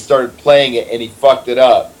 and he started playing it, and he fucked it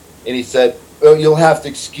up, and he said, "Oh, you'll have to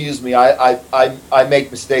excuse me. I make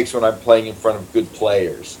mistakes when I'm playing in front of good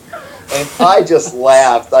players." And I just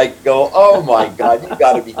laughed. I go, "Oh my God, you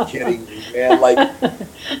got to be kidding me, man!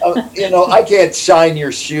 I can't shine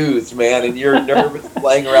your shoes, man, and you're nervous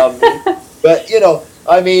playing around me." But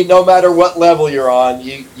no matter what level you're on,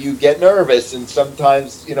 you get nervous, and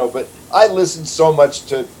sometimes, But I listen so much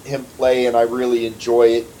to him play, and I really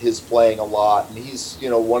enjoy his playing a lot. And he's,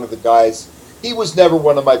 one of the guys. He was never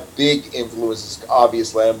one of my big influences.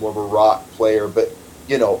 Obviously, I'm more of a rock player, but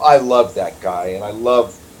I love that guy, and I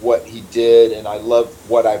love what he did, and I love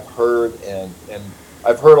what I've heard, and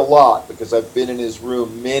I've heard a lot because I've been in his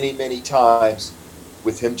room many, many times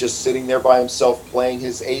with him just sitting there by himself playing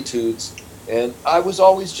his etudes, and I was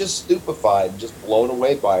always just stupefied and just blown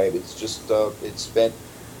away by it. It's just it's been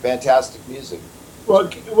fantastic music. Well,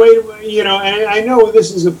 wait, and I know this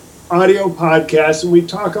is an audio podcast, and we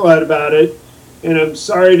talk a lot about it, and I'm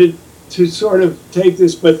sorry to sort of take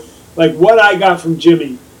this, but what I got from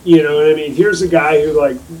Jimmy, what I mean? Here's a guy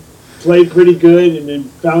who played pretty good and then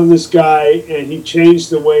found this guy, and he changed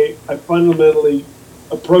the way I fundamentally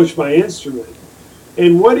approach my instrument.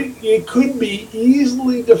 And what it could be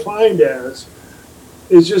easily defined as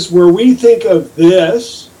is just where we think of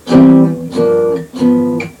this,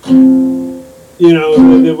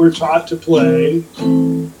 that we're taught to play,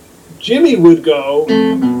 Jimmy would go,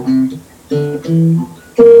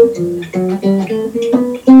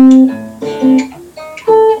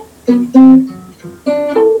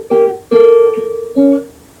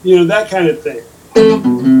 that kind of thing.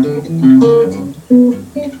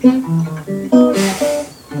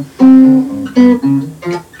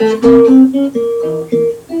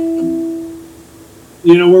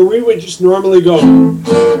 Where we would just normally go,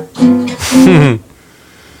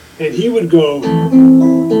 and he would go,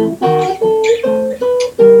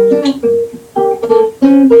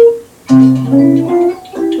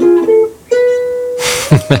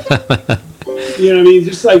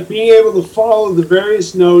 just being able to follow the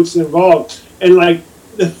various notes involved. And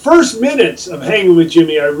the first minutes of hanging with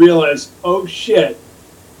Jimmy, I realized, oh shit,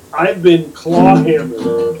 I've been claw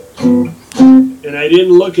hammered. And I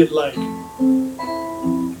didn't look at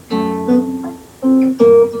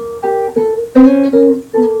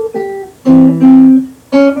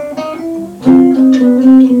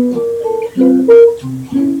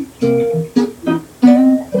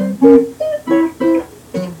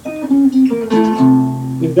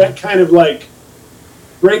that kind of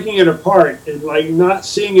breaking it apart and not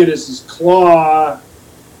seeing it as this claw.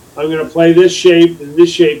 I'm going to play this shape and this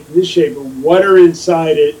shape and this shape, and what are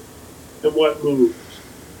inside it and what moves.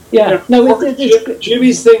 Yeah,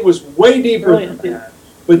 Jimmy's thing was way deeper than that,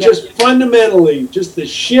 but just fundamentally, just the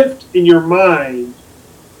shift in your mind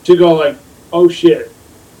to go oh shit,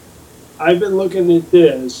 I've been looking at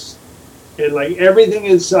this, and everything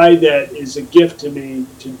inside that is a gift to me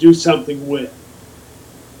to do something with.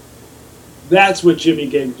 That's what Jimmy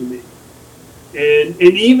gave to me. And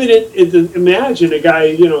even imagine a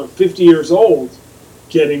guy, 50 years old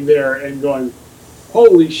getting there and going,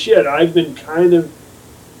 holy shit, I've been kind of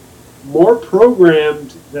more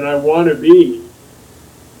programmed than I want to be.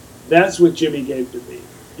 That's what Jimmy gave to me.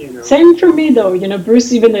 Same for me, though.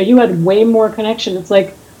 Bruce, even though you had way more connection, it's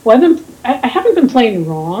well, I haven't been playing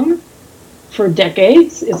wrong, for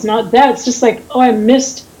decades. It's not that. It's just like, oh, I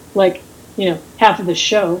missed like, half of the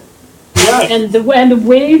show. Yeah. And the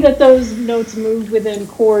way that those notes move within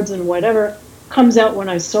chords and whatever comes out when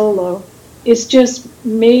I solo, it's just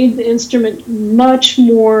made the instrument much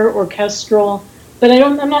more orchestral. But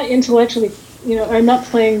I'm not intellectually, I'm not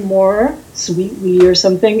playing more sweetly or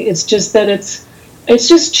something. It's just that it's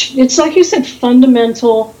like you said,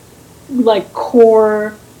 fundamental, like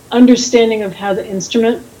core understanding of how the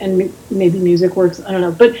instrument and maybe music works. I don't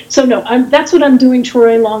know. But so no, that's what I'm doing,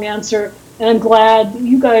 Troy. Long answer. And I'm glad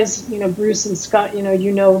you guys, Bruce and Scott,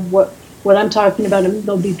 you know what I'm talking about, and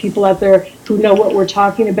there'll be people out there who know what we're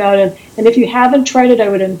talking about. And if you haven't tried it, I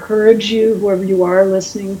would encourage you, whoever you are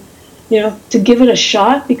listening, to give it a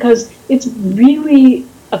shot, because it's really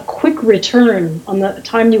a quick return on the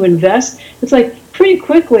time you invest. It's like pretty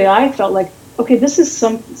quickly I felt like, okay, this is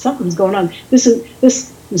something's going on. This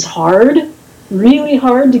is hard, really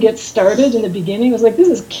hard to get started in the beginning. It was like, this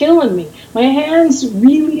is killing me. My hands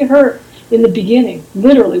really hurt in the beginning.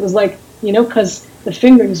 Literally, it was like, because the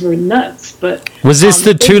fingerings were nuts. But was this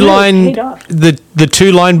the two-line, the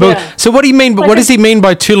two-line book? Yeah. So what do you mean? What does he mean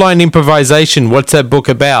by two-line improvisation? What's that book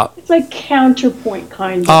about? It's like counterpoint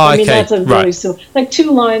kind of. Oh, I mean, okay. that's a really like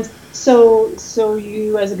 2 lines. So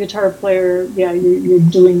you as a guitar player, you're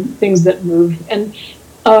doing things that move. And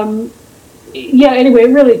anyway,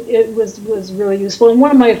 it was really useful. And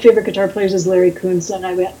one of my favorite guitar players is Larry Kuntz, and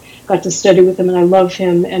I got to study with him, and I love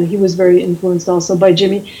him. And he was very influenced also by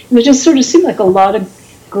Jimmy. And it just sort of seemed like a lot of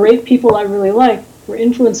great people I really like were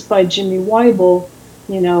influenced by Jimmy Weibel,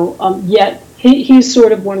 yet he's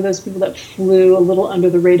sort of one of those people that flew a little under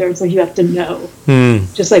the radar. It's like you have to know.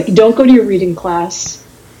 Just like, don't go to your reading class,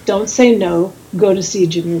 don't say no, go to see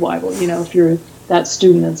Jimmy Weibel, if you're that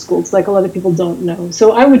student at school. It's like a lot of people don't know.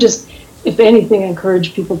 So I would just, if anything,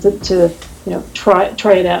 encourage people to try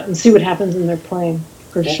it out and see what happens when they're playing,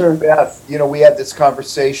 for sure. Beth, we had this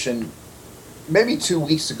conversation maybe 2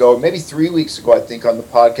 weeks ago, maybe 3 weeks ago, I think, on the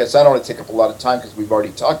podcast. I don't want to take up a lot of time because we've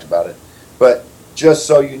already talked about it. But just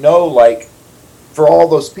so you know, like, for all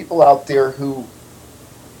those people out there who,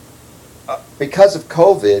 because of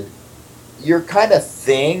COVID, your kind of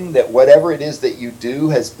thing that whatever it is that you do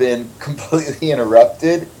has been completely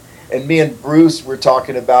interrupted. And me and Bruce were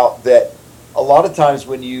talking about that a lot of times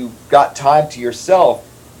when you got time to yourself,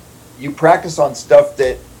 you practice on stuff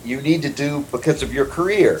that you need to do because of your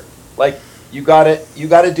career. Like, you gotta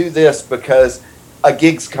do this because a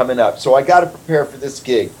gig's coming up, so I gotta prepare for this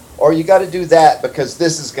gig. Or you gotta do that because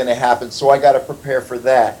this is gonna happen, so I gotta prepare for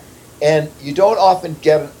that. And you don't often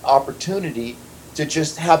get an opportunity to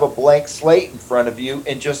just have a blank slate in front of you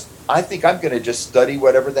and just, I think I'm gonna just study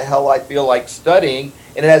whatever the hell I feel like studying,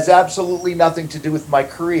 and it has absolutely nothing to do with my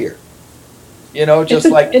career. Just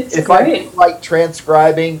if I feel like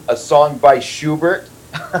transcribing a song by Schubert,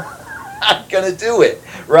 I'm going to do it,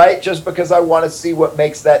 right? Just because I want to see what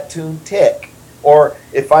makes that tune tick. Or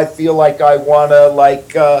if I feel like I want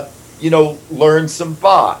to, learn some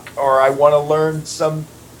Bach, or I want to learn some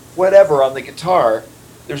whatever on the guitar,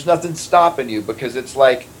 there's nothing stopping you, because it's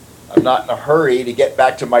like, I'm not in a hurry to get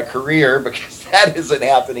back to my career, because that isn't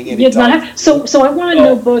happening anytime. So I want to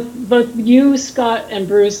know both you, Scott, and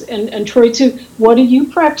Bruce, and Troy too. What are you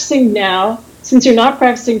practicing now? Since you're not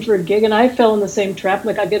practicing for a gig, and I fell in the same trap,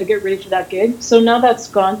 like I got to get ready for that gig. So now that's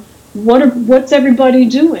gone. What's everybody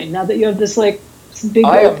doing now that you have this like big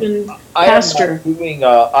open pasture?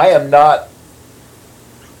 I am not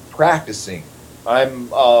practicing. I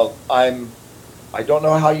don't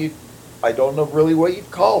know I don't know really what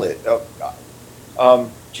you'd call it.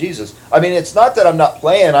 Jesus. I mean, it's not that I'm not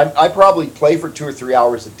playing. I probably play for 2 or 3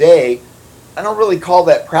 hours a day. I don't really call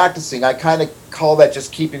that practicing. I kind of call that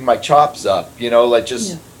just keeping my chops up, like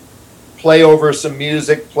just play over some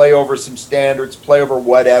music, play over some standards, play over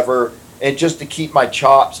whatever, and just to keep my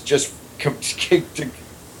chops just to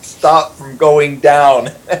stop from going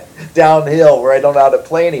downhill where I don't know how to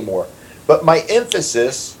play anymore. But my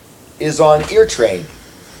emphasis is on ear training.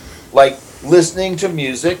 Like listening to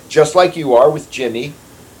music, just like you are with Jimmy.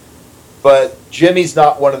 But Jimmy's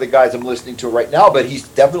not one of the guys I'm listening to right now, but he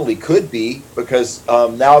definitely could be, because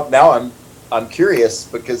now I'm curious,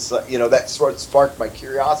 because that sort of sparked my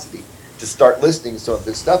curiosity to start listening to some of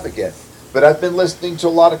this stuff again. But I've been listening to a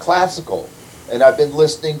lot of classical, and I've been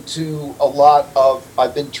listening to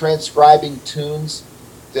I've been transcribing tunes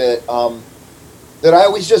that I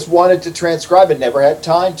always just wanted to transcribe and never had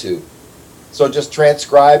time to. So just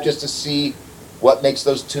transcribe just to see what makes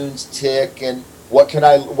those tunes tick, and what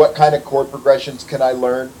kind of chord progressions can I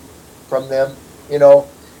learn from them,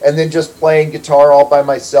 and then just playing guitar all by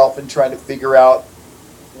myself and trying to figure out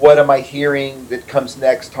what am I hearing that comes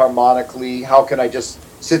next harmonically? How can I just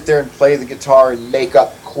sit there and play the guitar and make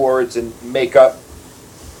up chords and make up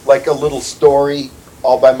like a little story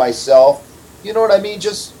all by myself? You know what I mean?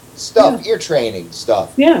 Just stuff, ear training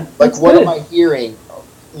stuff. Yeah. Like, what good. am I hearing?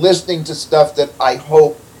 Listening to stuff that I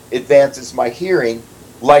hope advances my hearing,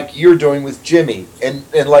 like you're doing with Jimmy. And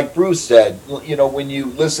like Bruce said, you know, when you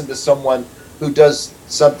listen to someone who does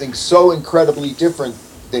something so incredibly different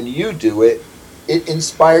than you do it, it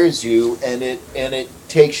inspires you, and it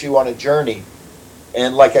takes you on a journey.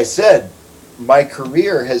 And like I said, my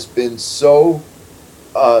career has been so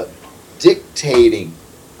dictating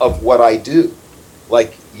of what I do.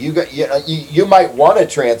 Like, you might want to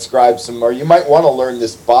transcribe some, or you might want to learn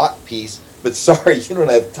this Bach piece, but sorry, you don't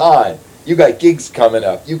have time. You got gigs coming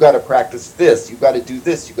up. You got to practice this. You got to do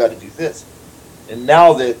this. You got to do this. And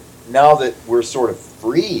now that we're sort of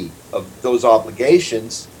free of those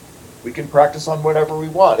obligations, we can practice on whatever we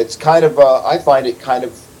want. It's kind of, I find it kind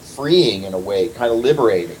of freeing in a way, kind of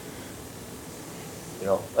liberating. You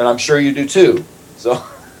know, and I'm sure you do too. So.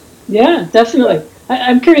 Yeah, definitely.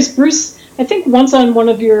 I'm curious, Bruce. I think once on one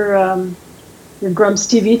of your Grumps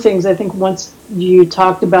TV things, I think once you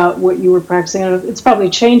talked about what you were practicing on. It's probably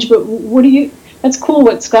changed, but what do you? That's cool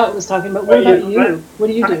what Scott was talking about. What about you? What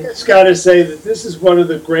do you do? I just got to say that this is one of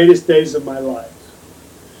the greatest days of my life,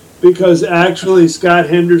 because actually Scott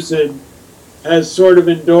Henderson has sort of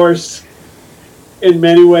endorsed in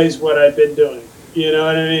many ways what I've been doing. You know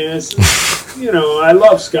what I mean? It's, you know, I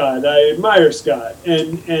love Scott. I admire Scott,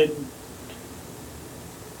 and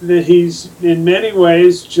that he's in many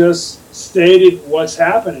ways just stated what's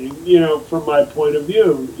happening, you know, from my point of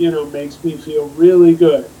view, you know, makes me feel really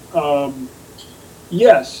good.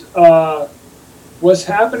 Yes, what's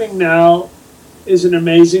happening now is an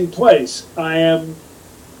amazing place. I'm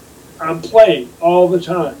playing all the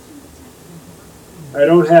time. I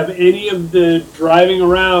don't have any of the driving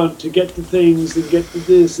around to get to things and get to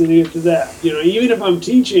this and get to that. You know, even if I'm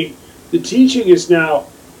teaching, the teaching is now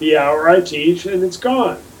the hour I teach and it's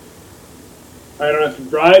gone. I don't have to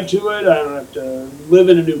drive to it. I don't have to live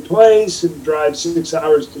in a new place and drive 6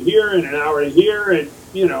 hours to here and an hour to here. And,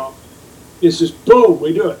 you know, it's just boom,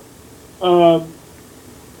 we do it.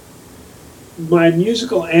 My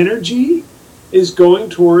musical energy is going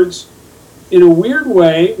towards, in a weird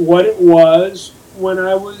way, what it was when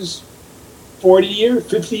I was 50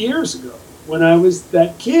 years ago, when I was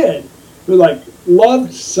that kid who like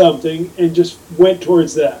loved something and just went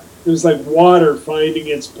towards that. It was like water finding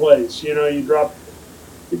its place. You know,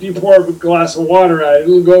 if you pour a glass of water out,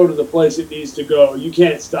 it'll go to the place it needs to go. You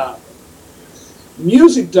can't stop it.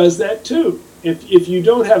 Music does that too. If you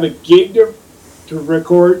don't have a gig to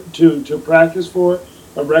record, to practice for,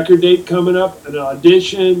 a record date coming up, an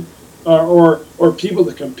audition, or people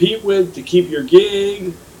to compete with to keep your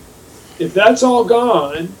gig, if that's all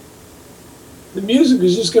gone, the music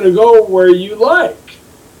is just going to go where you like.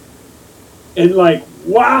 And like,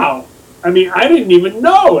 wow, I mean, I didn't even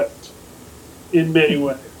know it in many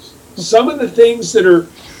ways. Some of the things that are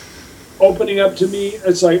opening up to me,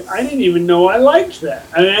 it's like, I didn't even know I liked that.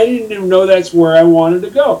 I mean, I didn't even know that's where I wanted to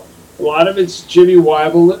go. A lot of it's Jimmy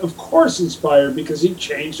Weibel, of course, inspired, because he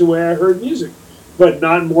changed the way I heard music. But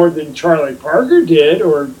not more than Charlie Parker did,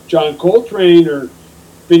 or John Coltrane, or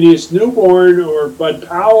Phineas Newborn, or Bud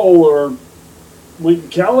Powell, or Wynton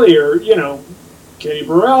Kelly, or, you know, Kenny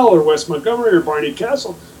Burrell, or Wes Montgomery, or Barney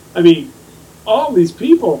Kessel. I mean, all these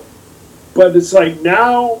people. But it's like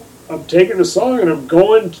now I'm taking a song and I'm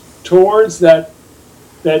going towards that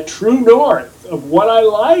true north of what I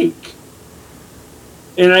like.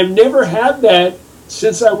 And I've never had that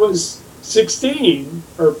since I was 16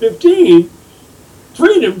 or 15,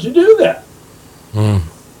 freedom to do that.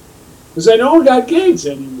 Because I don't got gigs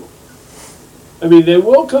anymore. I mean, they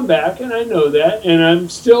will come back, and I know that, and I'm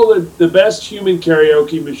still the best human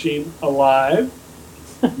karaoke machine alive.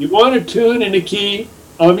 You want a tune and a key,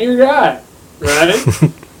 I'm your guy,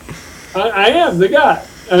 right? I am the guy.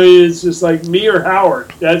 I mean, it's just like me or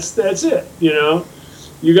Howard. That's it, you know.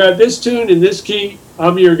 You got this tune in this key,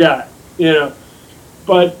 I'm your guy, you know.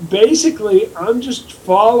 But basically, I'm just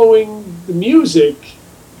following the music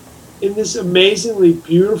in this amazingly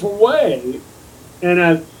beautiful way.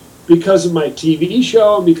 And because of my TV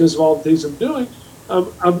show and because of all the things I'm doing,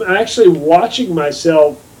 I'm actually watching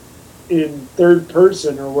myself in third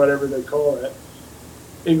person, or whatever they call it,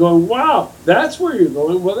 and going, wow, that's where you're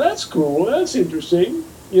going. Well, that's cool. That's interesting.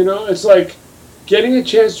 You know, it's like getting a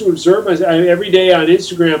chance to observe myself. Every day on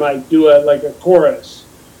Instagram, I do a chorus.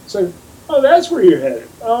 It's like, oh, that's where you're headed.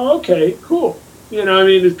 Oh, okay, cool. You know, I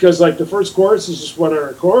mean, because like the first chorus is just what I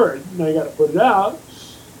record, and I got to put it out.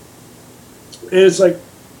 And it's like,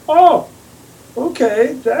 oh,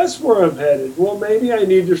 okay, that's where I'm headed. Well, maybe I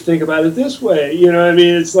need to think about it this way. You know what I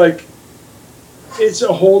mean? It's like, it's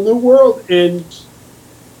a whole new world. And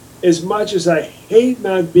as much as I hate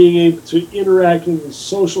not being able to interact in the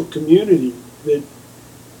social community that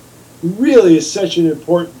really is such an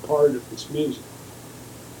important part of this music,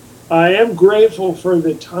 I am grateful for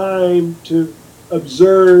the time to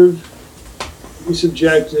observe, be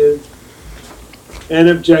subjective and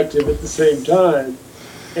objective at the same time,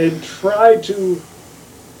 and try to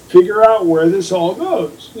figure out where this all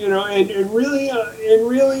goes, you know, and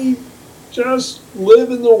really just live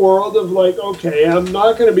in the world of like, okay, I'm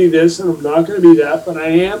not going to be this and I'm not going to be that, but I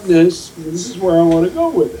am this, and this is where I want to go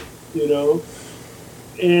with it, you know.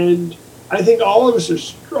 And I think all of us are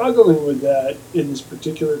struggling with that in this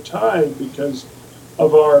particular time because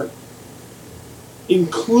of our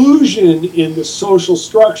inclusion in the social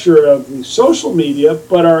structure of the social media,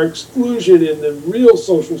 but our exclusion in the real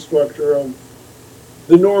social structure of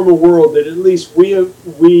the normal world that at least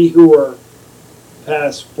we who are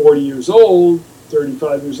past 40 years old,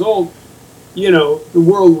 35 years old, you know, the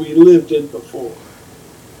world we lived in before.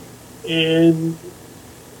 And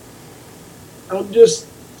I'm just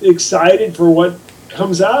excited for what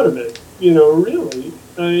comes out of it, you know, really.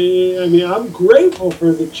 I mean, I'm grateful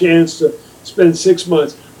for the chance to spend 6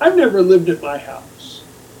 months. I've never lived at my house.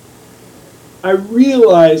 I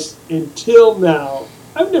realized until now,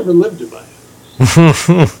 I've never lived at my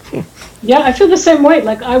house. Yeah, I feel the same way.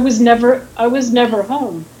 Like I was never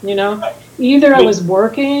home, you know. Either I was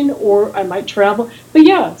working or I might travel. But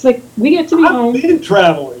yeah, it's like we get to be home. I've been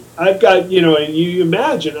traveling. I've got, you know, and you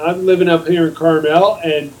imagine, I'm living up here in Carmel,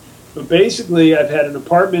 and basically I've had an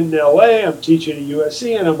apartment in LA, I'm teaching at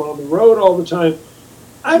USC, and I'm on the road all the time.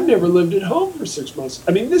 I've never lived at home for 6 months.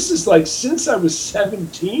 I mean, this is like since I was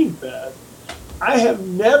 17, Beth. I have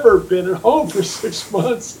never been at home for 6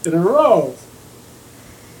 months in a row.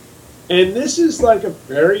 And this is like a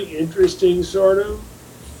very interesting sort of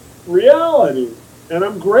reality. And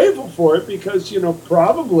I'm grateful for it because, you know,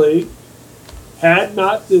 probably had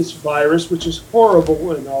not this virus, which is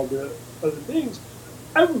horrible and all the other things,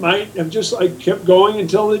 I might have just like kept going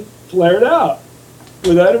until it flared out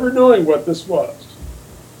without ever knowing what this was.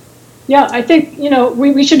 Yeah, I think, you know,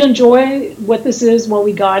 we should enjoy what this is while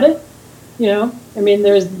we got it. You know, I mean,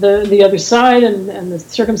 there's the other side and the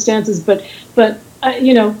circumstances, but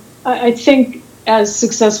you know, I think as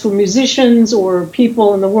successful musicians or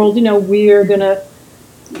people in the world, you know, we are gonna,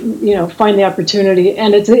 you know, find the opportunity,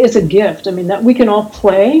 and it's a gift. I mean, that we can all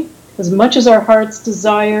play as much as our hearts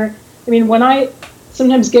desire. I mean, when I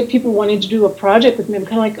sometimes get people wanting to do a project with me, I'm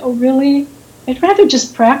kind of like, oh, really? I'd rather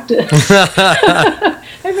just practice.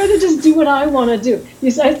 I'd rather just do what I want to do.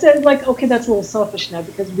 I said, like, okay, that's a little selfish now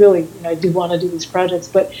because really, you know, I do want to do these projects.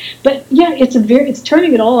 But yeah, it's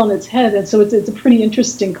turning it all on its head, and so it's a pretty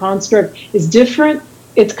interesting construct. It's different.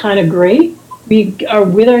 It's kind of great. We are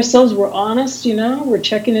with ourselves. We're honest. You know, we're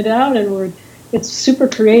checking it out, and it's super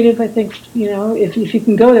creative. I think, you know, if you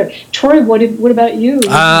can go there. Troy, what about you?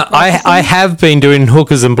 I have been doing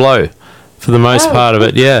hookers and blow for the most part of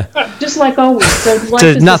it, yeah. Just like always.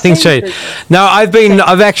 So nothing's changed. No, I've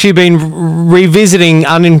actually been revisiting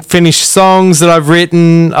unfinished songs that I've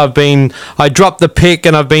written. I dropped the pick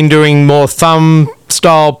and I've been doing more thumb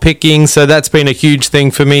style picking, so that's been a huge thing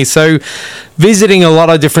for me. So visiting a lot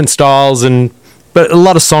of different styles but a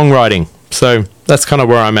lot of songwriting. So that's kind of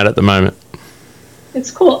where I'm at the moment. It's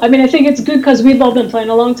cool. I mean, I think it's good because we've all been playing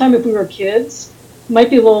a long time. If we were kids, it might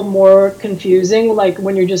be a little more confusing. Like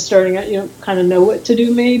when you're just starting out, you don't kind of know what to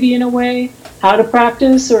do, maybe in a way, how to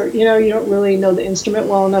practice, or you know, you don't really know the instrument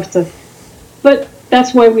well enough to. But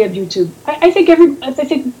that's why we have YouTube. I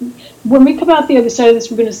think when we come out the other side of this,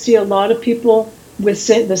 we're going to see a lot of people with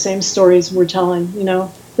the same stories we're telling. You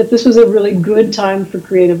know, that this was a really good time for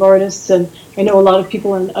creative artists, and I know a lot of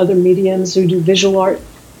people in other mediums who do visual art.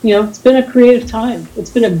 You know, it's been a creative time. It's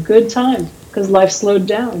been a good time because life slowed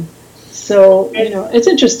down. So, you know, it's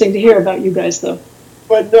interesting to hear about you guys, though.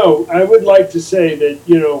 But no, I would like to say that,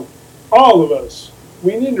 you know, all of us,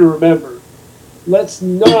 we need to remember, let's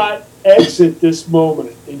not exit this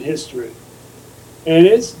moment in history. And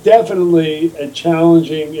it's definitely a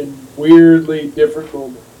challenging and weirdly different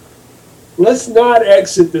moment. Let's not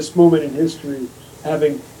exit this moment in history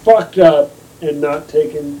having fucked up and not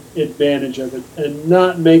taking advantage of it and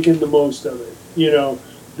not making the most of it. You know,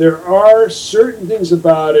 there are certain things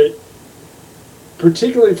about it,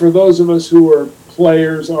 particularly for those of us who are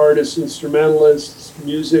players, artists, instrumentalists,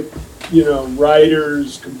 music, you know,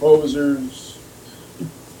 writers, composers.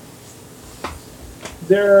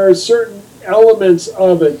 There are certain elements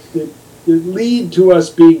of it that lead to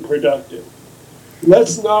us being productive.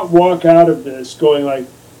 let's not walk out of this going like,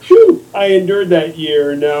 phew, I endured that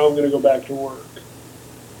year and now I'm going to go back to work.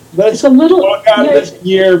 Let's walk out of this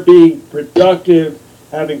year being productive,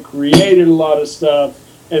 having created a lot of stuff,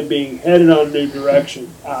 and being headed on a new direction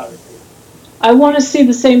out of it. I want to see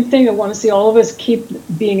the same thing. I want to see all of us keep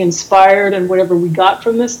being inspired and whatever we got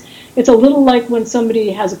from this. It's a little like when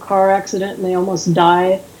somebody has a car accident and they almost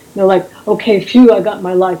die. They're like, okay, phew, I got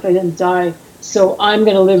my life. I didn't die. So I'm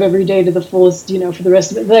going to live every day to the fullest, for the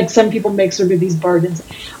rest of it. Like some people make sort of these bargains.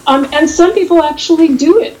 And some people actually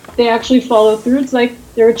do it. They actually follow through. It's like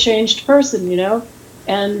they're a changed person,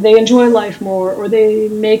 and they enjoy life more, or they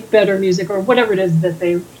make better music, or whatever it is that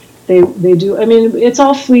they do. I mean, it's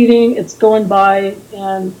all fleeting. It's going by.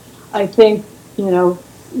 And I think,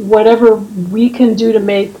 whatever we can do to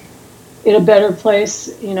make it a better place,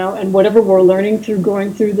 and whatever we're learning through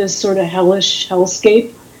going through this sort of hellish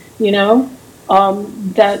hellscape,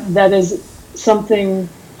 that is something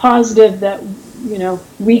positive that,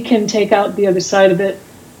 we can take out the other side of it.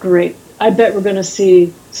 Great. I bet we're going to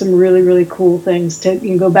see some really, really cool things. You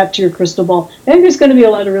can go back to your crystal ball. I think there's going to be a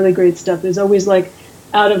lot of really great stuff. There's always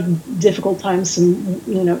out of difficult times, some,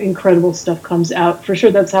 incredible stuff comes out. For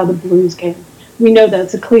sure, that's how the blues came. We know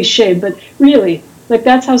that's a cliche, but really,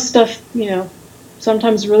 that's how stuff,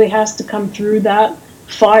 sometimes really has to come through that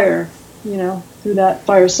fire, through that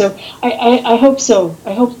fire. So I hope so.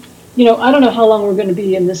 I hope, I don't know how long we're going to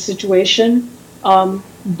be in this situation,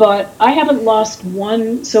 but I haven't lost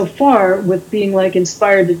one so far with being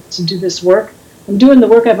inspired to do this work. I'm doing the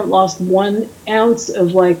work. I haven't lost 1 ounce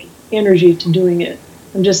of energy to doing it.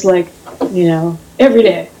 I'm just every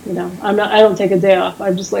day, I don't take a day off.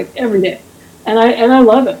 I'm just every day. And I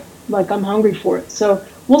love it. I'm hungry for it. So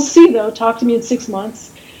we'll see though. Talk to me in 6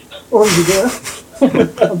 months or a year.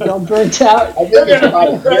 I'll be all burnt out. I think it's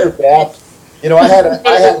about a year, Beth. I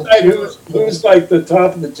had who's the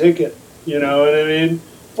top of the ticket. You know what I mean?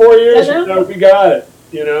 4 years from now, we got it.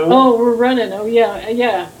 Oh, we're running. Oh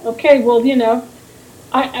yeah. Okay, well, yeah.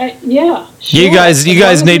 Sure. You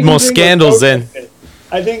guys need more scandals then.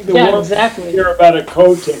 I think the world exactly. Hear about a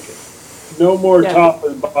co-ticket. No more top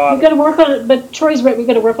and bottom. We got to work on it, but Troy's right. We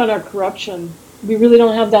got to work on our corruption. We really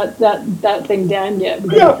don't have that thing down yet. We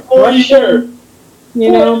got 4 years. 4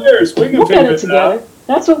 years. We can we'll figure get it together. out.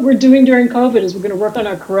 That's what we're doing during COVID. Is we're going to work on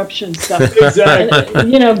our corruption stuff.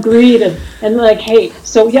 Exactly. And, greed and hate.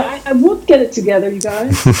 So yeah, I will get it together, you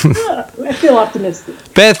guys. I feel optimistic.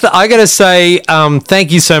 Beth, I got to say,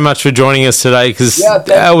 thank you so much for joining us today because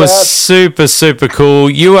that was super, super cool.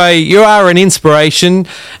 You are an inspiration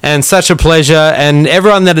and such a pleasure. And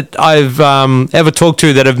everyone that I've ever talked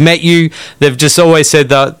to that have met you, they've just always said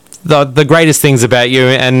that the greatest things about you,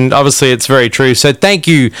 and obviously it's very true. So thank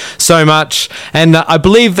you so much. And I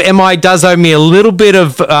believe MI does owe me a little bit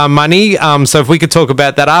of money. So if we could talk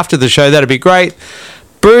about that after the show, that'd be great.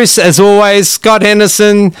 Bruce, as always, Scott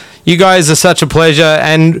Henderson, you guys are such a pleasure.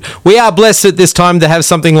 And we are blessed at this time to have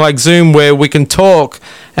something like Zoom where we can talk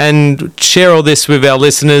and share all this with our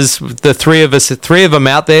listeners, the three of them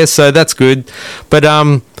out there. So that's good. But,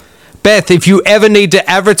 Beth, if you ever need to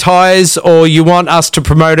advertise or you want us to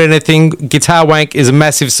promote anything, Guitar Wank is a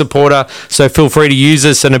massive supporter, so feel free to use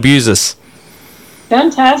us and abuse us.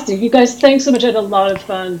 Fantastic. You guys, thanks so much. I had a lot of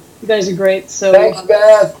fun. You guys are great. So thanks,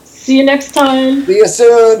 Beth. See you next time. See you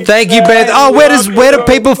soon. Thank you, Beth. Oh, where do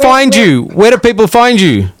people find you? Where do people find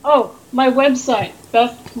you? Oh, my website,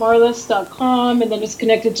 bethmarlis.com, and then it's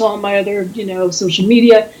connected to all my other, social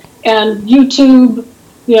media and YouTube.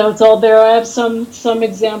 It's all there. I have some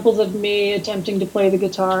examples of me attempting to play the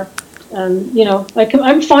guitar, and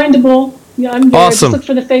I'm findable. Yeah, I'm there. Awesome. Just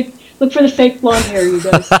look for the fake blonde hair, you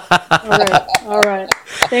guys. All right.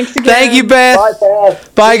 Thanks again. Thank you, Beth. Bye,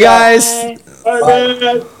 Beth. Bye, guys. Bye,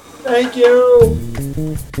 Beth. Thank you.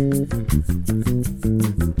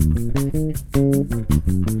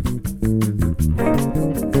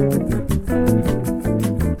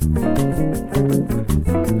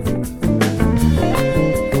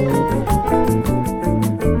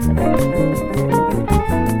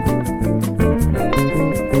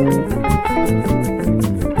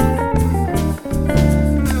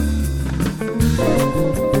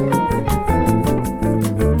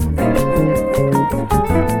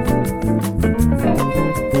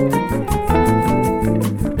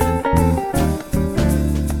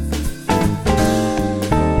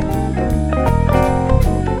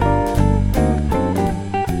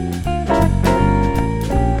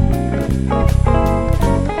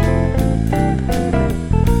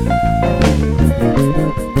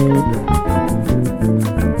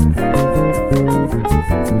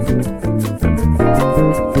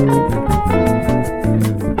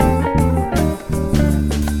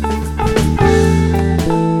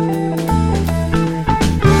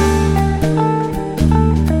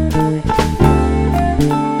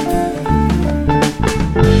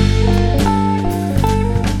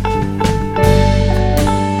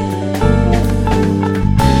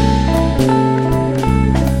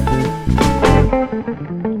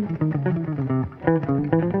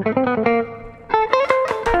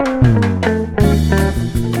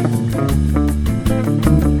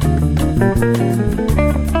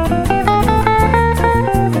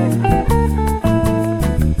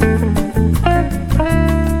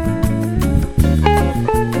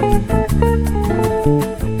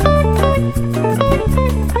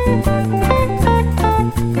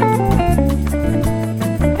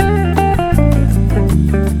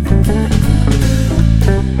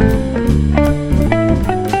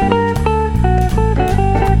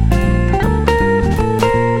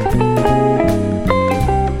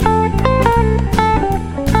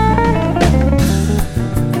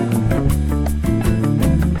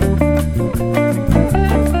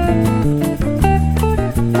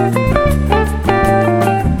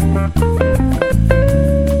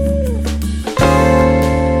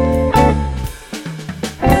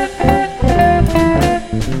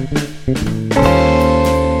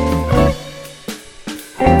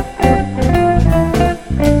 Bye.